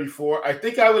 33, 34. I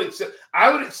think I would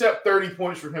accept 30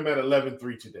 points for him at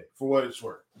 11-3 today for what it's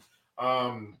worth.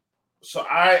 So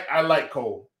I like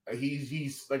Cole.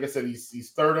 He's like I said,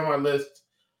 he's third on my list.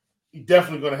 He's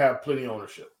definitely going to have plenty of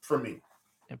ownership for me.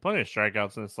 And plenty of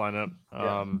strikeouts in this lineup.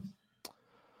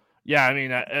 Yeah. I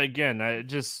mean, again,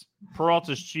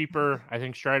 Peralta's cheaper. I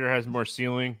think Strider has more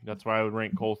ceiling. That's why I would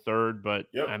rank Cole third. But,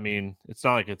 I mean, it's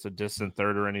not like it's a distant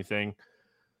third or anything.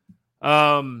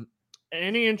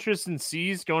 Any interest in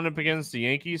Cease going up against the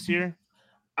Yankees here?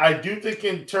 I do think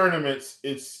in tournaments,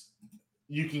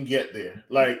 you can get there.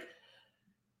 Like,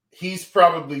 he's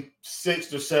probably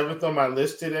 6th or 7th on my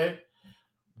list today.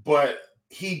 But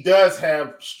he does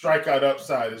have strikeout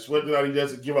upside. It's whether or not he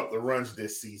doesn't give up the runs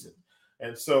this season.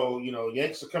 And so,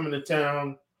 Yanks are coming to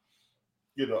town.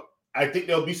 I think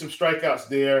there'll be some strikeouts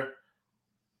there.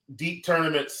 Deep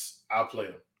tournaments, I'll play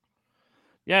them.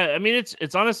 Yeah, I mean,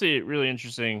 it's honestly really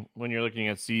interesting when you're looking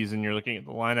at Cease and you're looking at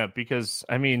the lineup because,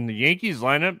 I mean, the Yankees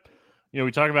lineup,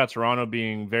 we talk about Toronto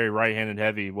being very right-handed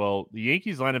heavy. Well, the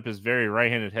Yankees lineup is very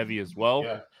right-handed heavy as well.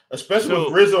 Yeah. especially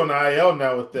with Rizzo on the IL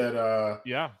now with that.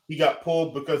 He got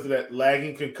pulled because of that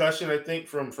lagging concussion, I think,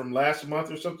 from last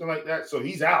month or something like that. So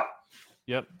he's out.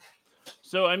 Yep.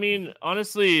 So, I mean,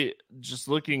 honestly, just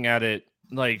looking at it,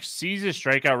 like Cease's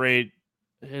strikeout rate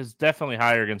is definitely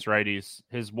higher against righties.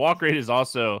 His walk rate is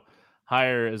also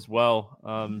higher as well.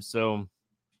 So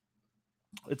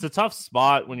it's a tough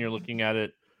spot when you're looking at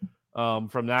it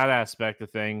from that aspect of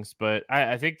things. But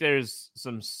I think there's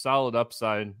some solid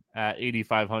upside at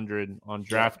 8,500 on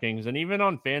DraftKings, and even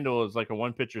on FanDuel is like a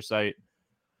one-pitcher site.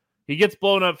 He gets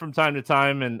blown up from time to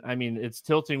time, and I mean, it's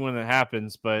tilting when it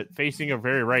happens, but facing a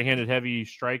very right-handed heavy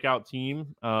strikeout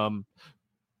team,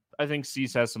 I think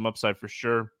Cease has some upside for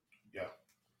sure. Yeah.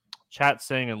 Chat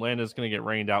saying Atlanta's going to get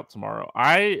rained out tomorrow.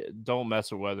 I don't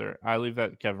mess with weather. I leave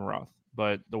that to Kevin Roth,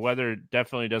 but the weather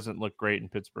definitely doesn't look great in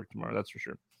Pittsburgh tomorrow. That's for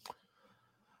sure.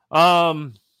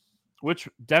 Which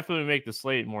definitely make the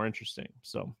slate more interesting.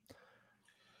 So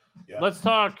let's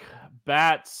talk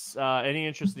bats. Any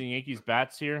interest in the Yankees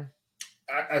bats here?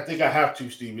 I think I have to,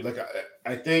 Stevie. Like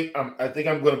I think I'm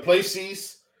going to play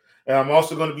Cease, and I'm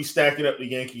also going to be stacking up the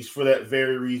Yankees for that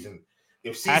very reason.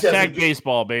 If Cease hashtag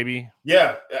baseball, baby.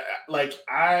 Yeah, like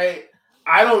I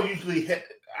don't usually.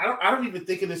 I don't even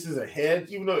think of this as a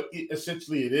hedge, even though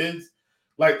essentially it is.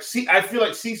 Like, I feel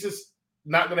like Cease is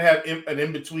not going to have an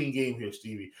in-between game here,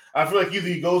 Stevie. I feel like either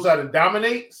he goes out and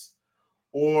dominates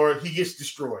or he gets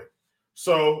destroyed.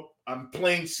 So I'm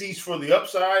playing Cease for the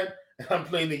upside, and I'm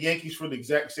playing the Yankees for the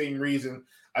exact same reason.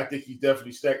 I think you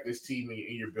definitely stack this team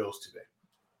in your bills today.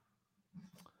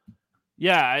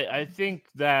 Yeah, I think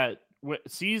that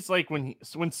Cease, like when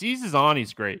Cease is on,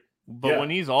 he's great. But when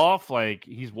he's off, like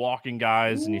he's walking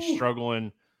guys and he's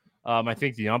struggling. I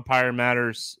think the umpire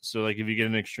matters. So, like, if you get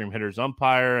an extreme hitters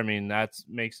umpire, I mean, that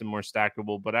makes him more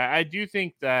stackable. But I do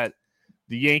think that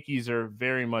the Yankees are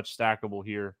very much stackable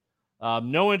here.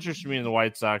 No interest for me in the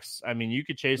White Sox. I mean, you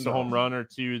could chase a home run or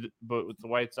two, but with the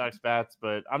White Sox bats,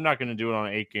 but I'm not going to do it on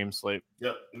an 8-game slate.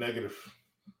 Yep, negative.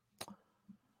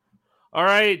 All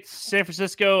right, San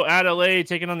Francisco at LA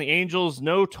taking on the Angels.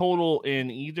 No total in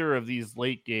either of these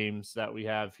late games that we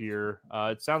have here.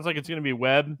 It sounds like it's going to be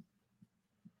Webb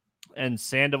and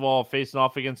Sandoval facing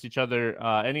off against each other.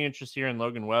 Any interest here in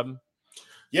Logan Webb?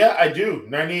 Yeah, I do.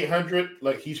 9,800.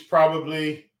 Like, he's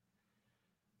probably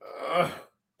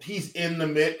he's in the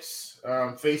mix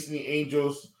facing the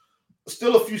Angels.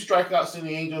 Still a few strikeouts in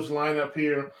the Angels lineup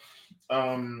here.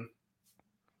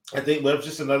 I think Webb's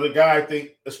just another guy. I think,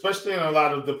 especially in a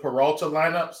lot of the Peralta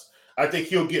lineups, I think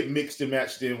he'll get mixed and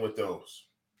matched in with those.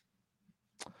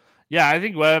 Yeah, I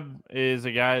think Webb is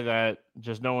a guy that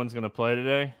just no one's going to play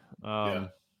today.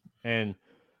 And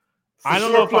for I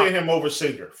don't sure know if playing him over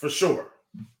Singer, for sure.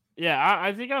 Yeah,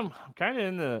 I think I'm kind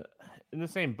of in the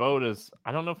same boat as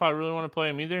I don't know if I really want to play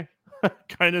him either,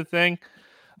 kind of thing.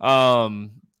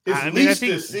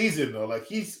 This season though, like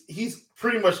he's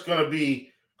pretty much going to be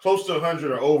close to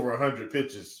 100 or over 100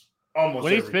 pitches almost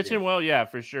when he's pitching game. Well. Yeah,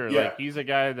 for sure. Yeah. Like he's a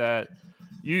guy that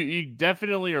you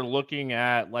definitely are looking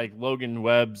at like Logan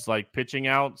Webb's like pitching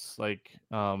outs. Like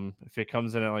if it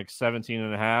comes in at like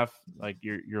 17.5, like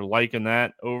you're liking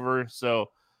that over. So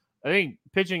I think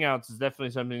pitching outs is definitely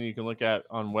something you can look at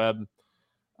on Webb.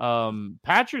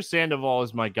 Patrick Sandoval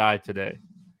is my guy today.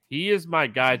 He is my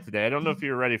guy today. I don't know if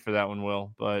you're ready for that one,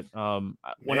 Will, but I'm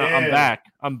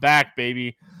back,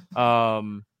 baby.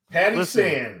 Patty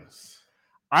Sands.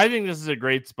 I think this is a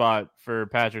great spot for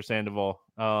Patrick Sandoval.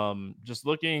 Just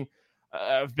looking,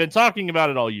 I've been talking about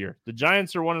it all year. The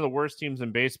Giants are one of the worst teams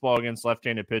in baseball against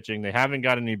left-handed pitching. They haven't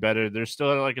got any better. They're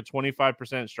still at like a 25%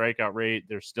 strikeout rate.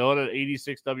 They're still at an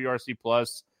 86 WRC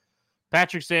plus.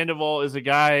 Patrick Sandoval is a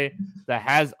guy that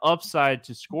has upside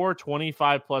to score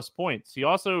 25 plus points. He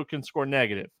also can score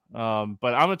negative.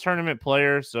 But I'm a tournament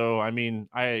player, so I mean,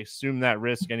 I assume that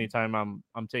risk anytime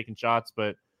I'm taking shots.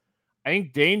 But I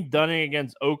think Dane Dunning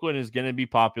against Oakland is going to be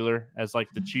popular as like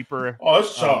the cheaper. Oh,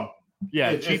 it's chalk.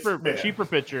 Cheaper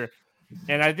pitcher.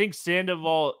 And I think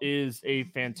Sandoval is a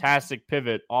fantastic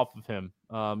pivot off of him.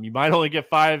 You might only get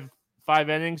five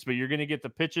innings, but you're going to get the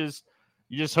pitches.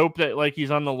 You just hope that like he's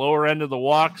on the lower end of the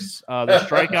walks. The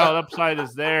strikeout upside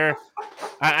is there.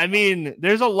 I mean,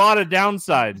 there's a lot of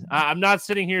downside. I'm not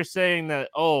sitting here saying that,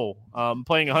 I'm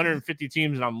playing 150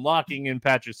 teams and I'm locking in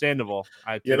Patrick Sandoval.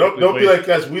 Don't be like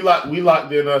us. We locked in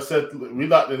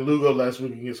Lugo last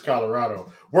week against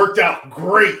Colorado. Worked out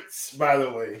great, by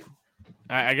the way.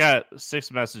 I got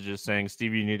 6 messages saying,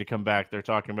 Stevie, you need to come back. They're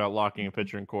talking about locking a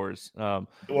pitcher in Coors.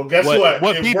 Well, guess what?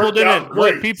 What people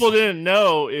didn't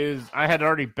know is I had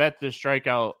already bet this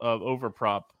strikeout over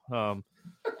prop.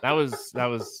 That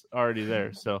was already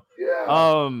there. So,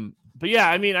 But yeah,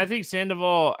 I mean, I think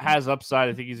Sandoval has upside.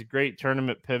 I think he's a great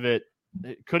tournament pivot.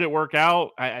 Could it work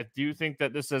out? I do think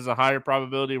that this has a higher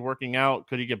probability of working out.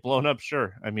 Could he get blown up?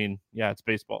 Sure. I mean, yeah, it's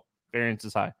baseball. Variance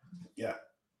is high. Yeah,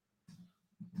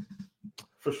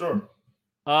 for sure.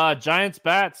 Giants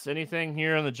bats. Anything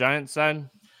here on the Giants side?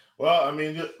 Well, I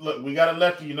mean, look, we got a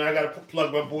lefty. You know, I got to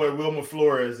plug my boy Wilmer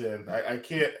Flores in. I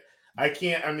can't.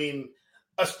 I mean,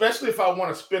 especially if I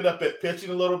want to spin up at pitching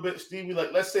a little bit, Stevie.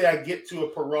 Like, let's say I get to a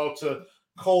Peralta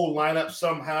Cole lineup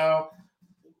somehow.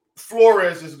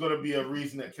 Flores is going to be a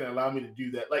reason that can allow me to do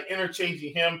that. Like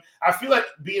interchanging him. I feel like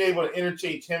being able to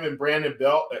interchange him and Brandon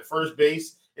Belt at first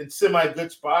base in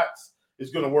semi-good spots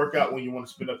is going to work out when you want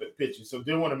to spin up at pitching. So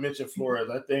did want to mention Flores.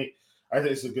 I think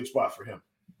it's a good spot for him.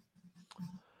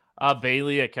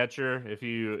 Bailey at catcher.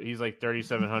 He's like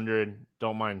 3,700.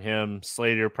 Don't mind him.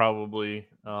 Slater probably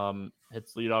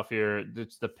hits leadoff here.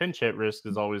 It's the pinch hit risk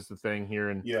is always the thing here.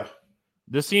 And yeah,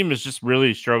 this team has just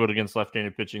really struggled against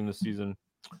left-handed pitching this season.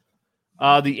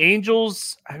 The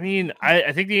Angels, I mean,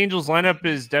 I think the Angels lineup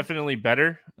is definitely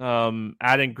better.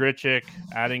 Adding Grichuk,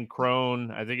 adding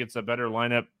Crone, I think it's a better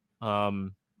lineup.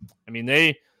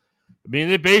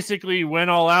 They basically went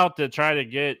all out to try to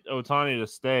get Ohtani to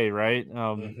stay, right?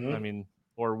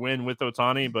 Or win with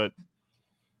Ohtani. But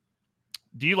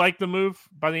do you like the move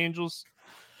by the Angels?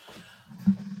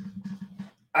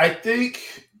 I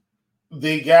think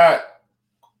they got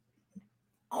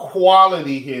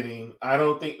quality hitting. I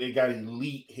don't think they got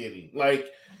elite hitting. I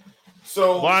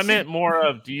meant more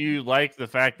of, do you like the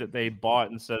fact that they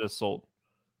bought instead of sold?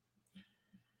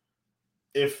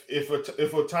 If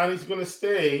Ohtani's going to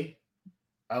stay,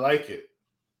 I like it.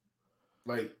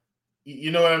 Like,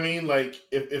 you know what I mean? Like,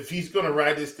 if he's going to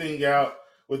ride this thing out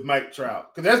with Mike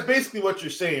Trout, because that's basically what you're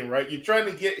saying, right? You're trying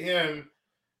to get him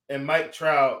and Mike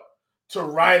Trout to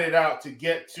ride it out to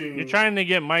get to. You're trying to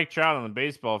get Mike Trout on the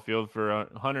baseball field for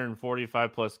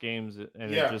 145 plus games,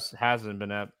 and it just hasn't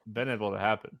been able to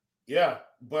happen. Yeah,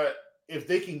 but if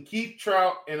they can keep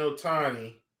Trout and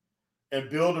Ohtani and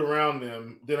build around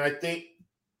them, then I think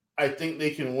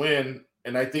they can win,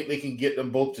 and I think they can get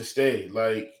them both to stay.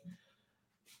 Like,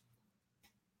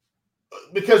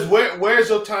 because where's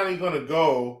Ohtani going to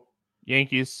go?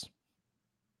 Yankees.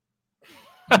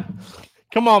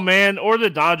 Come on, man. Or the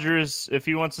Dodgers if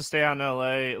he wants to stay out in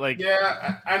LA. Like,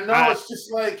 yeah, I know. It's just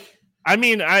like, I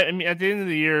mean, at the end of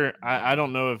the year, I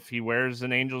don't know if he wears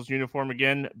an Angels uniform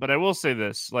again, but I will say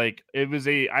this: like, I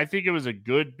think it was a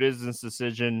good business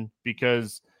decision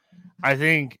because I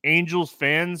think Angels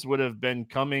fans would have been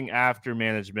coming after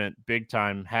management big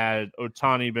time had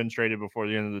Ohtani been traded before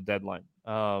the end of the deadline.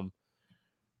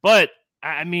 But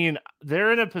I mean,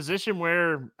 they're in a position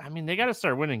where, I mean, they got to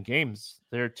start winning games.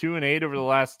 They're 2-8 over the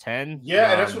last 10.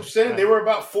 Yeah, that's what I'm saying. They were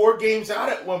about 4 games out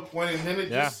at one point, and then it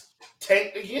just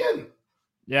tanked again.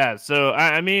 Yeah, so,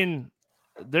 I mean,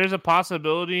 there's a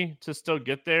possibility to still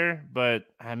get there, but,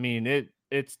 I mean,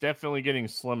 it's definitely getting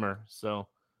slimmer. So,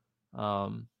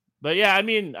 but, yeah, I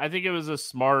mean, I think it was a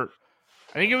smart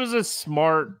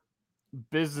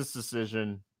business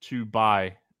decision to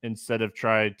buy instead of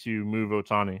try to move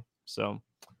Ohtani. So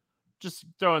just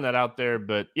throwing that out there.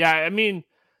 But yeah, I mean,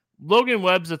 Logan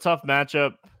Webb's a tough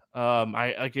matchup.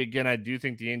 I do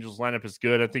think the Angels lineup is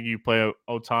good. I think you play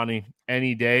Ohtani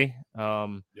any day.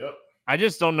 Yep. I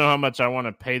just don't know how much I want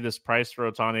to pay this price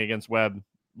for Ohtani against Webb.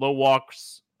 Low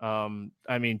walks.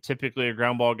 Typically a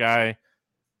ground ball guy.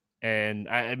 And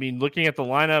I mean, looking at the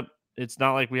lineup, it's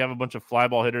not like we have a bunch of fly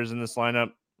ball hitters in this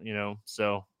lineup,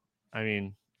 so I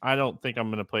mean, I don't think I'm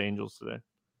going to play Angels today.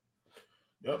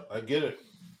 Yep, I get it.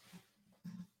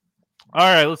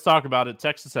 All right, let's talk about it.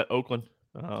 Texas at Oakland.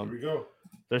 Here we go.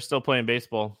 They're still playing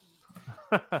baseball.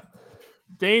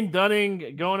 Dane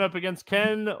Dunning going up against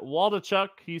Ken Waldichuk.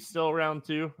 He's still around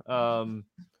too.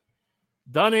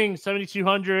 Dunning,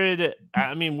 7,200.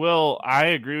 I mean, Will, I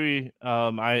agree.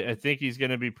 I think he's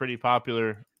going to be pretty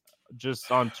popular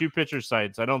just on 2 pitcher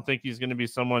sites. I don't think he's going to be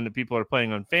someone that people are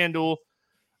playing on FanDuel.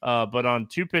 But on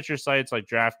 2 pitcher sites like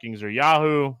DraftKings or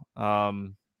Yahoo,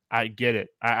 I get it.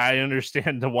 I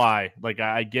understand the why. Like,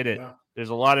 I get it. Yeah. There's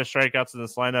a lot of strikeouts in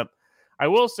this lineup. I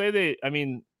will say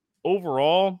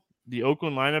overall, the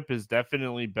Oakland lineup is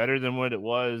definitely better than what it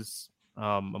was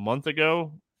a month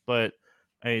ago, but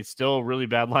it's still a really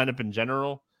bad lineup in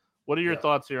general. What are your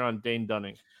thoughts here on Dane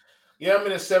Dunning? Yeah, I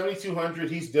mean, at 7,200,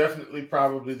 he's definitely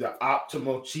probably the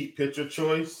optimal cheap pitcher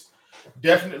choice.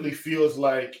 Definitely feels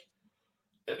like,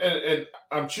 and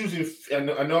I'm choosing, and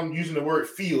I know I'm using the word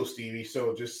feel, Stevie,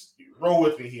 so just roll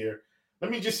with me here. Let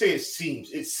me just say it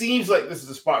seems like this is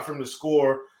a spot for him to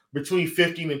score between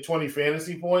 15 and 20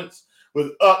 fantasy points,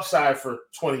 with upside for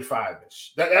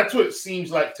 25-ish. That's what it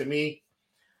seems like to me.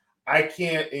 I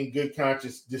can't, in good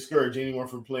conscience, discourage anyone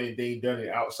from playing Dane Dunning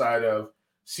outside of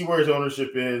see where his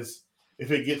ownership is.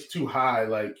 If it gets too high,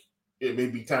 like it may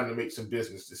be time to make some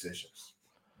business decisions.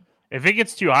 If it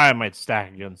gets too high, I might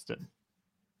stack against it.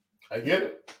 I get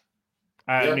it.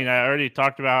 I mean, I already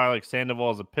talked about how I like Sandoval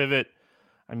as a pivot.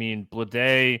 I mean,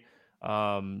 Blade,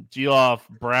 Geloff,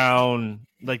 Brown.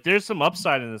 Like, there's some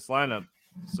upside in this lineup.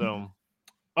 So,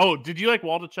 did you like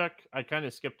Waldichuk? I kind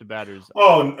of skipped the batters.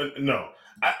 Oh no,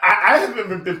 I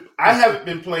haven't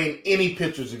been playing any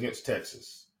pitchers against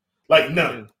Texas. Like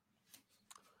none.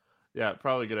 Yeah,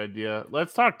 probably a good idea.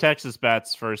 Let's talk Texas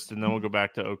bats first, and then we'll go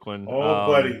back to Oakland. Oh,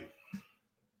 buddy.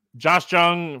 Josh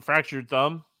Jung, fractured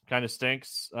thumb. Kind of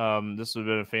stinks. This would have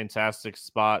been a fantastic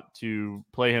spot to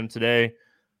play him today.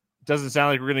 Doesn't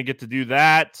sound like we're going to get to do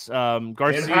that.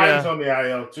 Garcia. And Hines on the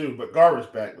IL too, but Garver's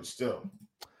back, but still.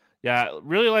 Yeah,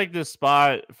 really like this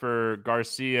spot for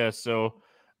Garcia. So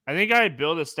I think I'd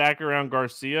build a stack around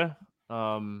Garcia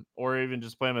or even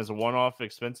just play him as a one-off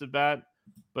expensive bat.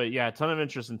 But yeah, a ton of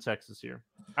interest in Texas here.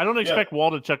 I don't expect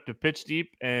Waldichuk to pitch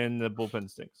deep, and the bullpen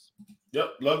stinks.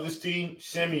 Yep, love this team.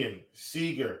 Semien,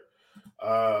 Seager.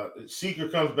 Seager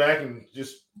comes back and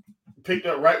just picked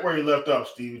up right where he left off,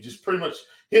 Steve. Just pretty much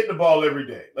hitting the ball every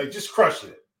day. Like, just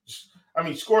crushing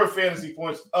it. Scoring fantasy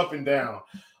points up and down.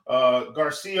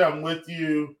 Garcia, I'm with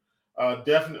you.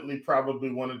 Definitely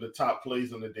probably one of the top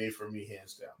plays on the day for me,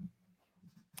 hands down.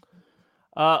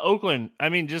 Oakland,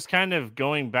 just kind of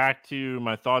going back to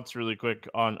my thoughts really quick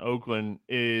on Oakland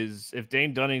is if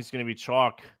Dane Dunning's going to be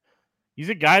chalk, he's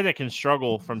a guy that can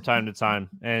struggle from time to time,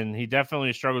 and he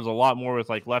definitely struggles a lot more with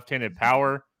like left-handed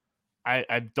power.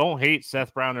 I don't hate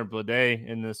Seth Brown or Blade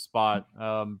in this spot.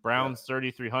 Brown's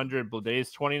 3,300,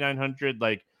 Blade's 2,900.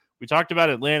 Like we talked about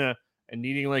Atlanta and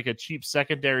needing like a cheap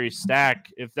secondary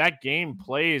stack. If that game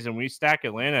plays and we stack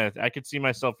Atlanta, I could see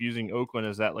myself using Oakland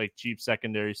as that like cheap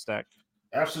secondary stack.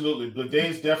 Absolutely.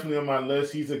 Blade's definitely on my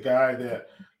list. He's a guy that,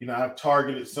 I've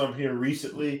targeted some here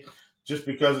recently just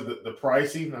because of the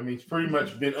pricing. He's pretty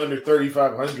much been under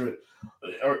 3,500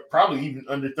 or probably even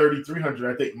under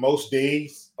 3,300, I think, most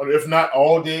days, or if not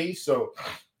all days. So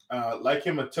like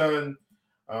him a ton,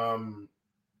 and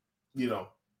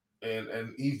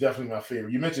he's definitely my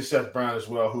favorite. You mentioned Seth Brown as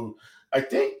well, who I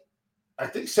think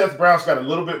Seth Brown's got a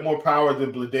little bit more power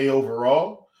than Blade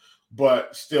overall.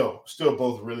 But still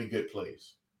both really good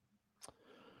plays.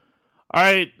 All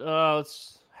right,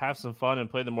 let's have some fun and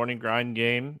play the morning grind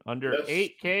game. Under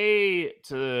 8K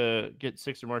to get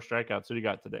 6 or more strikeouts. Who do you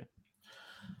got today?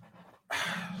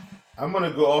 I'm going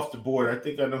to go off the board. I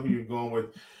think I know who you're going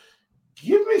with.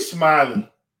 Give me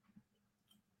Smiley.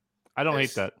 I don't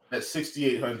hate that. At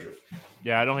 6,800.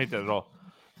 Yeah, I don't hate that at all.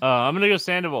 I'm going to go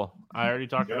Sandoval. I already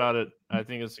talked about it. I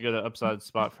think it's a good upside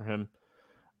spot for him.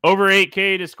 Over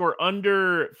 8K to score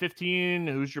under 15.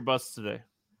 Who's your bust today?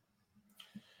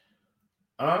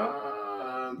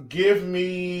 Give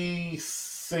me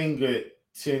Singet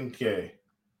 10K.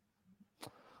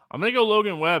 I'm going to go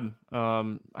Logan Webb.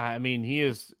 He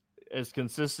is as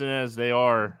consistent as they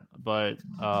are, but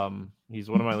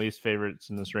he's one of my least favorites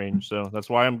in this range. So that's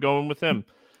why I'm going with him.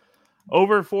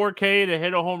 Over 4K to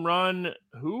hit a home run.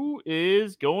 Who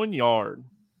is going yard?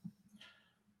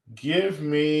 Give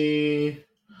me...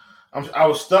 I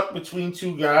was stuck between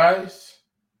two guys.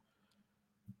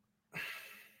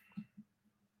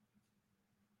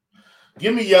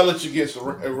 Give me Yelich against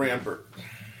Rambert.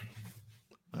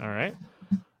 All right.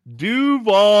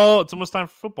 Duval. It's almost time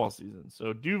for football season.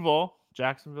 So Duval,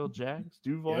 Jacksonville Jags.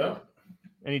 Duval. Yeah.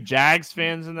 Any Jags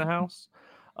fans in the house?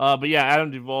 But yeah,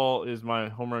 Adam Duvall is my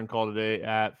home run call today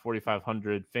at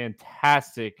 4,500.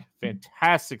 Fantastic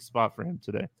spot for him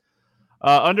today.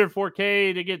 Under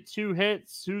 4K to get 2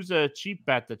 hits. Who's a cheap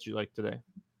bat that you like today?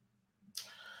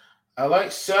 I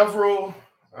like several.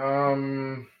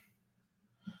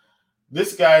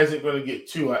 This guy isn't going to get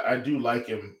 2. I do like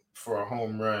him for a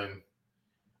home run.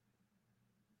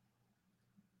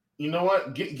 You know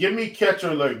what? Give me catcher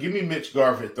alert. Give me Mitch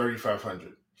Garver at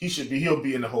 3,500. He'll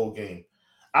be in the whole game.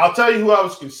 I'll tell you who I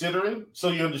was considering, so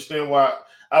you understand why.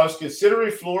 I was considering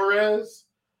Flores.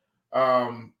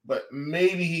 But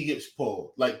maybe he gets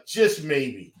pulled, like just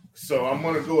maybe. So I'm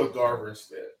going to go with Garver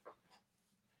instead.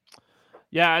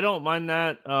 Yeah, I don't mind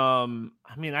that.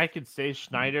 I could say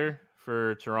Schneider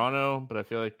for Toronto, but I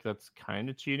feel like that's kind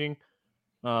of cheating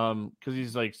because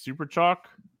he's like super chalk.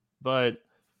 But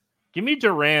give me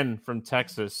Duran from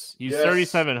Texas. He's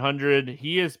 3,700.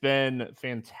 He has been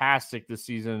fantastic this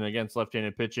season against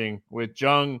left-handed pitching with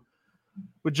Jung.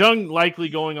 with Jung likely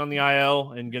going on the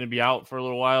IL and going to be out for a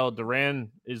little while,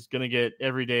 Duran is going to get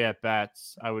every day at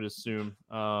bats, I would assume.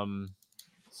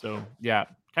 So, yeah,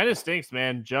 kind of stinks,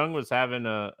 man. Jung was having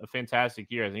a fantastic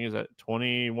year. I think he was at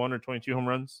 21 or 22 home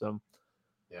runs. So,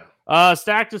 yeah.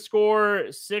 Stack to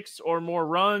score 6 or more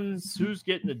runs. Who's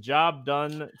getting the job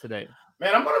done today?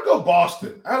 Man, I'm going to go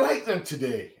Boston. I like them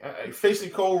today.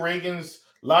 Facing Cole Reagans,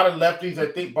 a lot of lefties.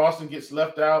 I think Boston gets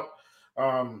left out.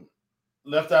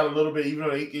 Left out a little bit, even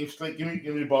on 8-game slate.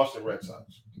 Give me Boston Red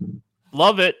Sox.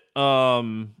 Love it.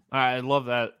 I love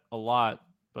that a lot.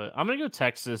 But I'm gonna go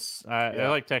Texas. I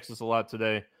like Texas a lot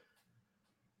today.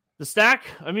 The stack,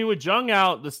 I mean, with Jung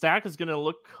out, the stack is gonna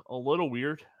look a little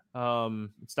weird.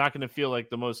 It's not gonna feel like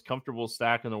the most comfortable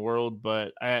stack in the world,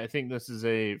 but I think this is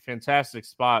a fantastic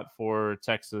spot for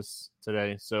Texas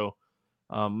today. So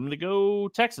I'm gonna go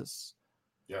Texas.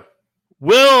 Yeah.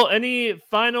 Will, any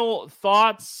final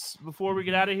thoughts before we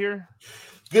get out of here?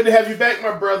 Good to have you back,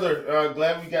 my brother.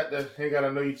 Glad we got to hang out. I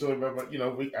know you told me about,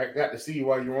 I got to see you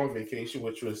while you were on vacation,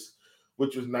 which was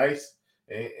nice,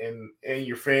 and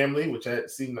your family, which I hadn't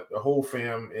seen the whole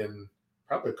fam in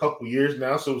probably a couple years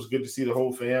now. So it was good to see the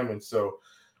whole fam. And so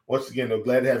once again, I'm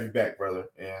glad to have you back, brother.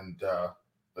 And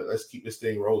let's keep this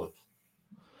thing rolling.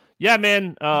 Yeah,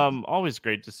 man. Always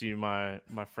great to see you, my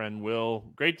friend Will.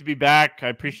 Great to be back. I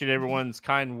appreciate everyone's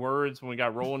kind words when we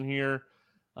got rolling here.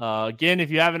 Again, if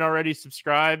you haven't already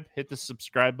subscribed, hit the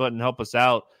subscribe button. Help us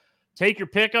out. Take your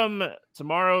pick'em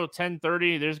tomorrow,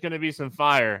 10:30. There's going to be some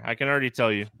fire. I can already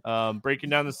tell you.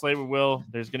 Breaking down the slate with Will.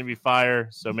 There's going to be fire.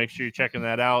 So make sure you're checking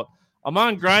that out. I'm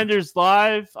on Grinders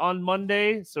Live on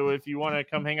Monday. So if you want to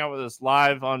come hang out with us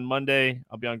live on Monday,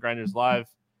 I'll be on Grinders Live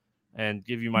and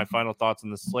give you my final thoughts on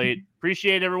the slate.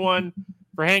 Appreciate everyone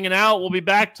for hanging out. We'll be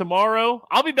back tomorrow.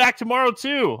 I'll be back tomorrow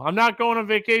too. I'm not going on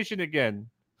vacation again.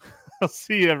 I'll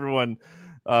see you everyone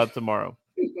tomorrow.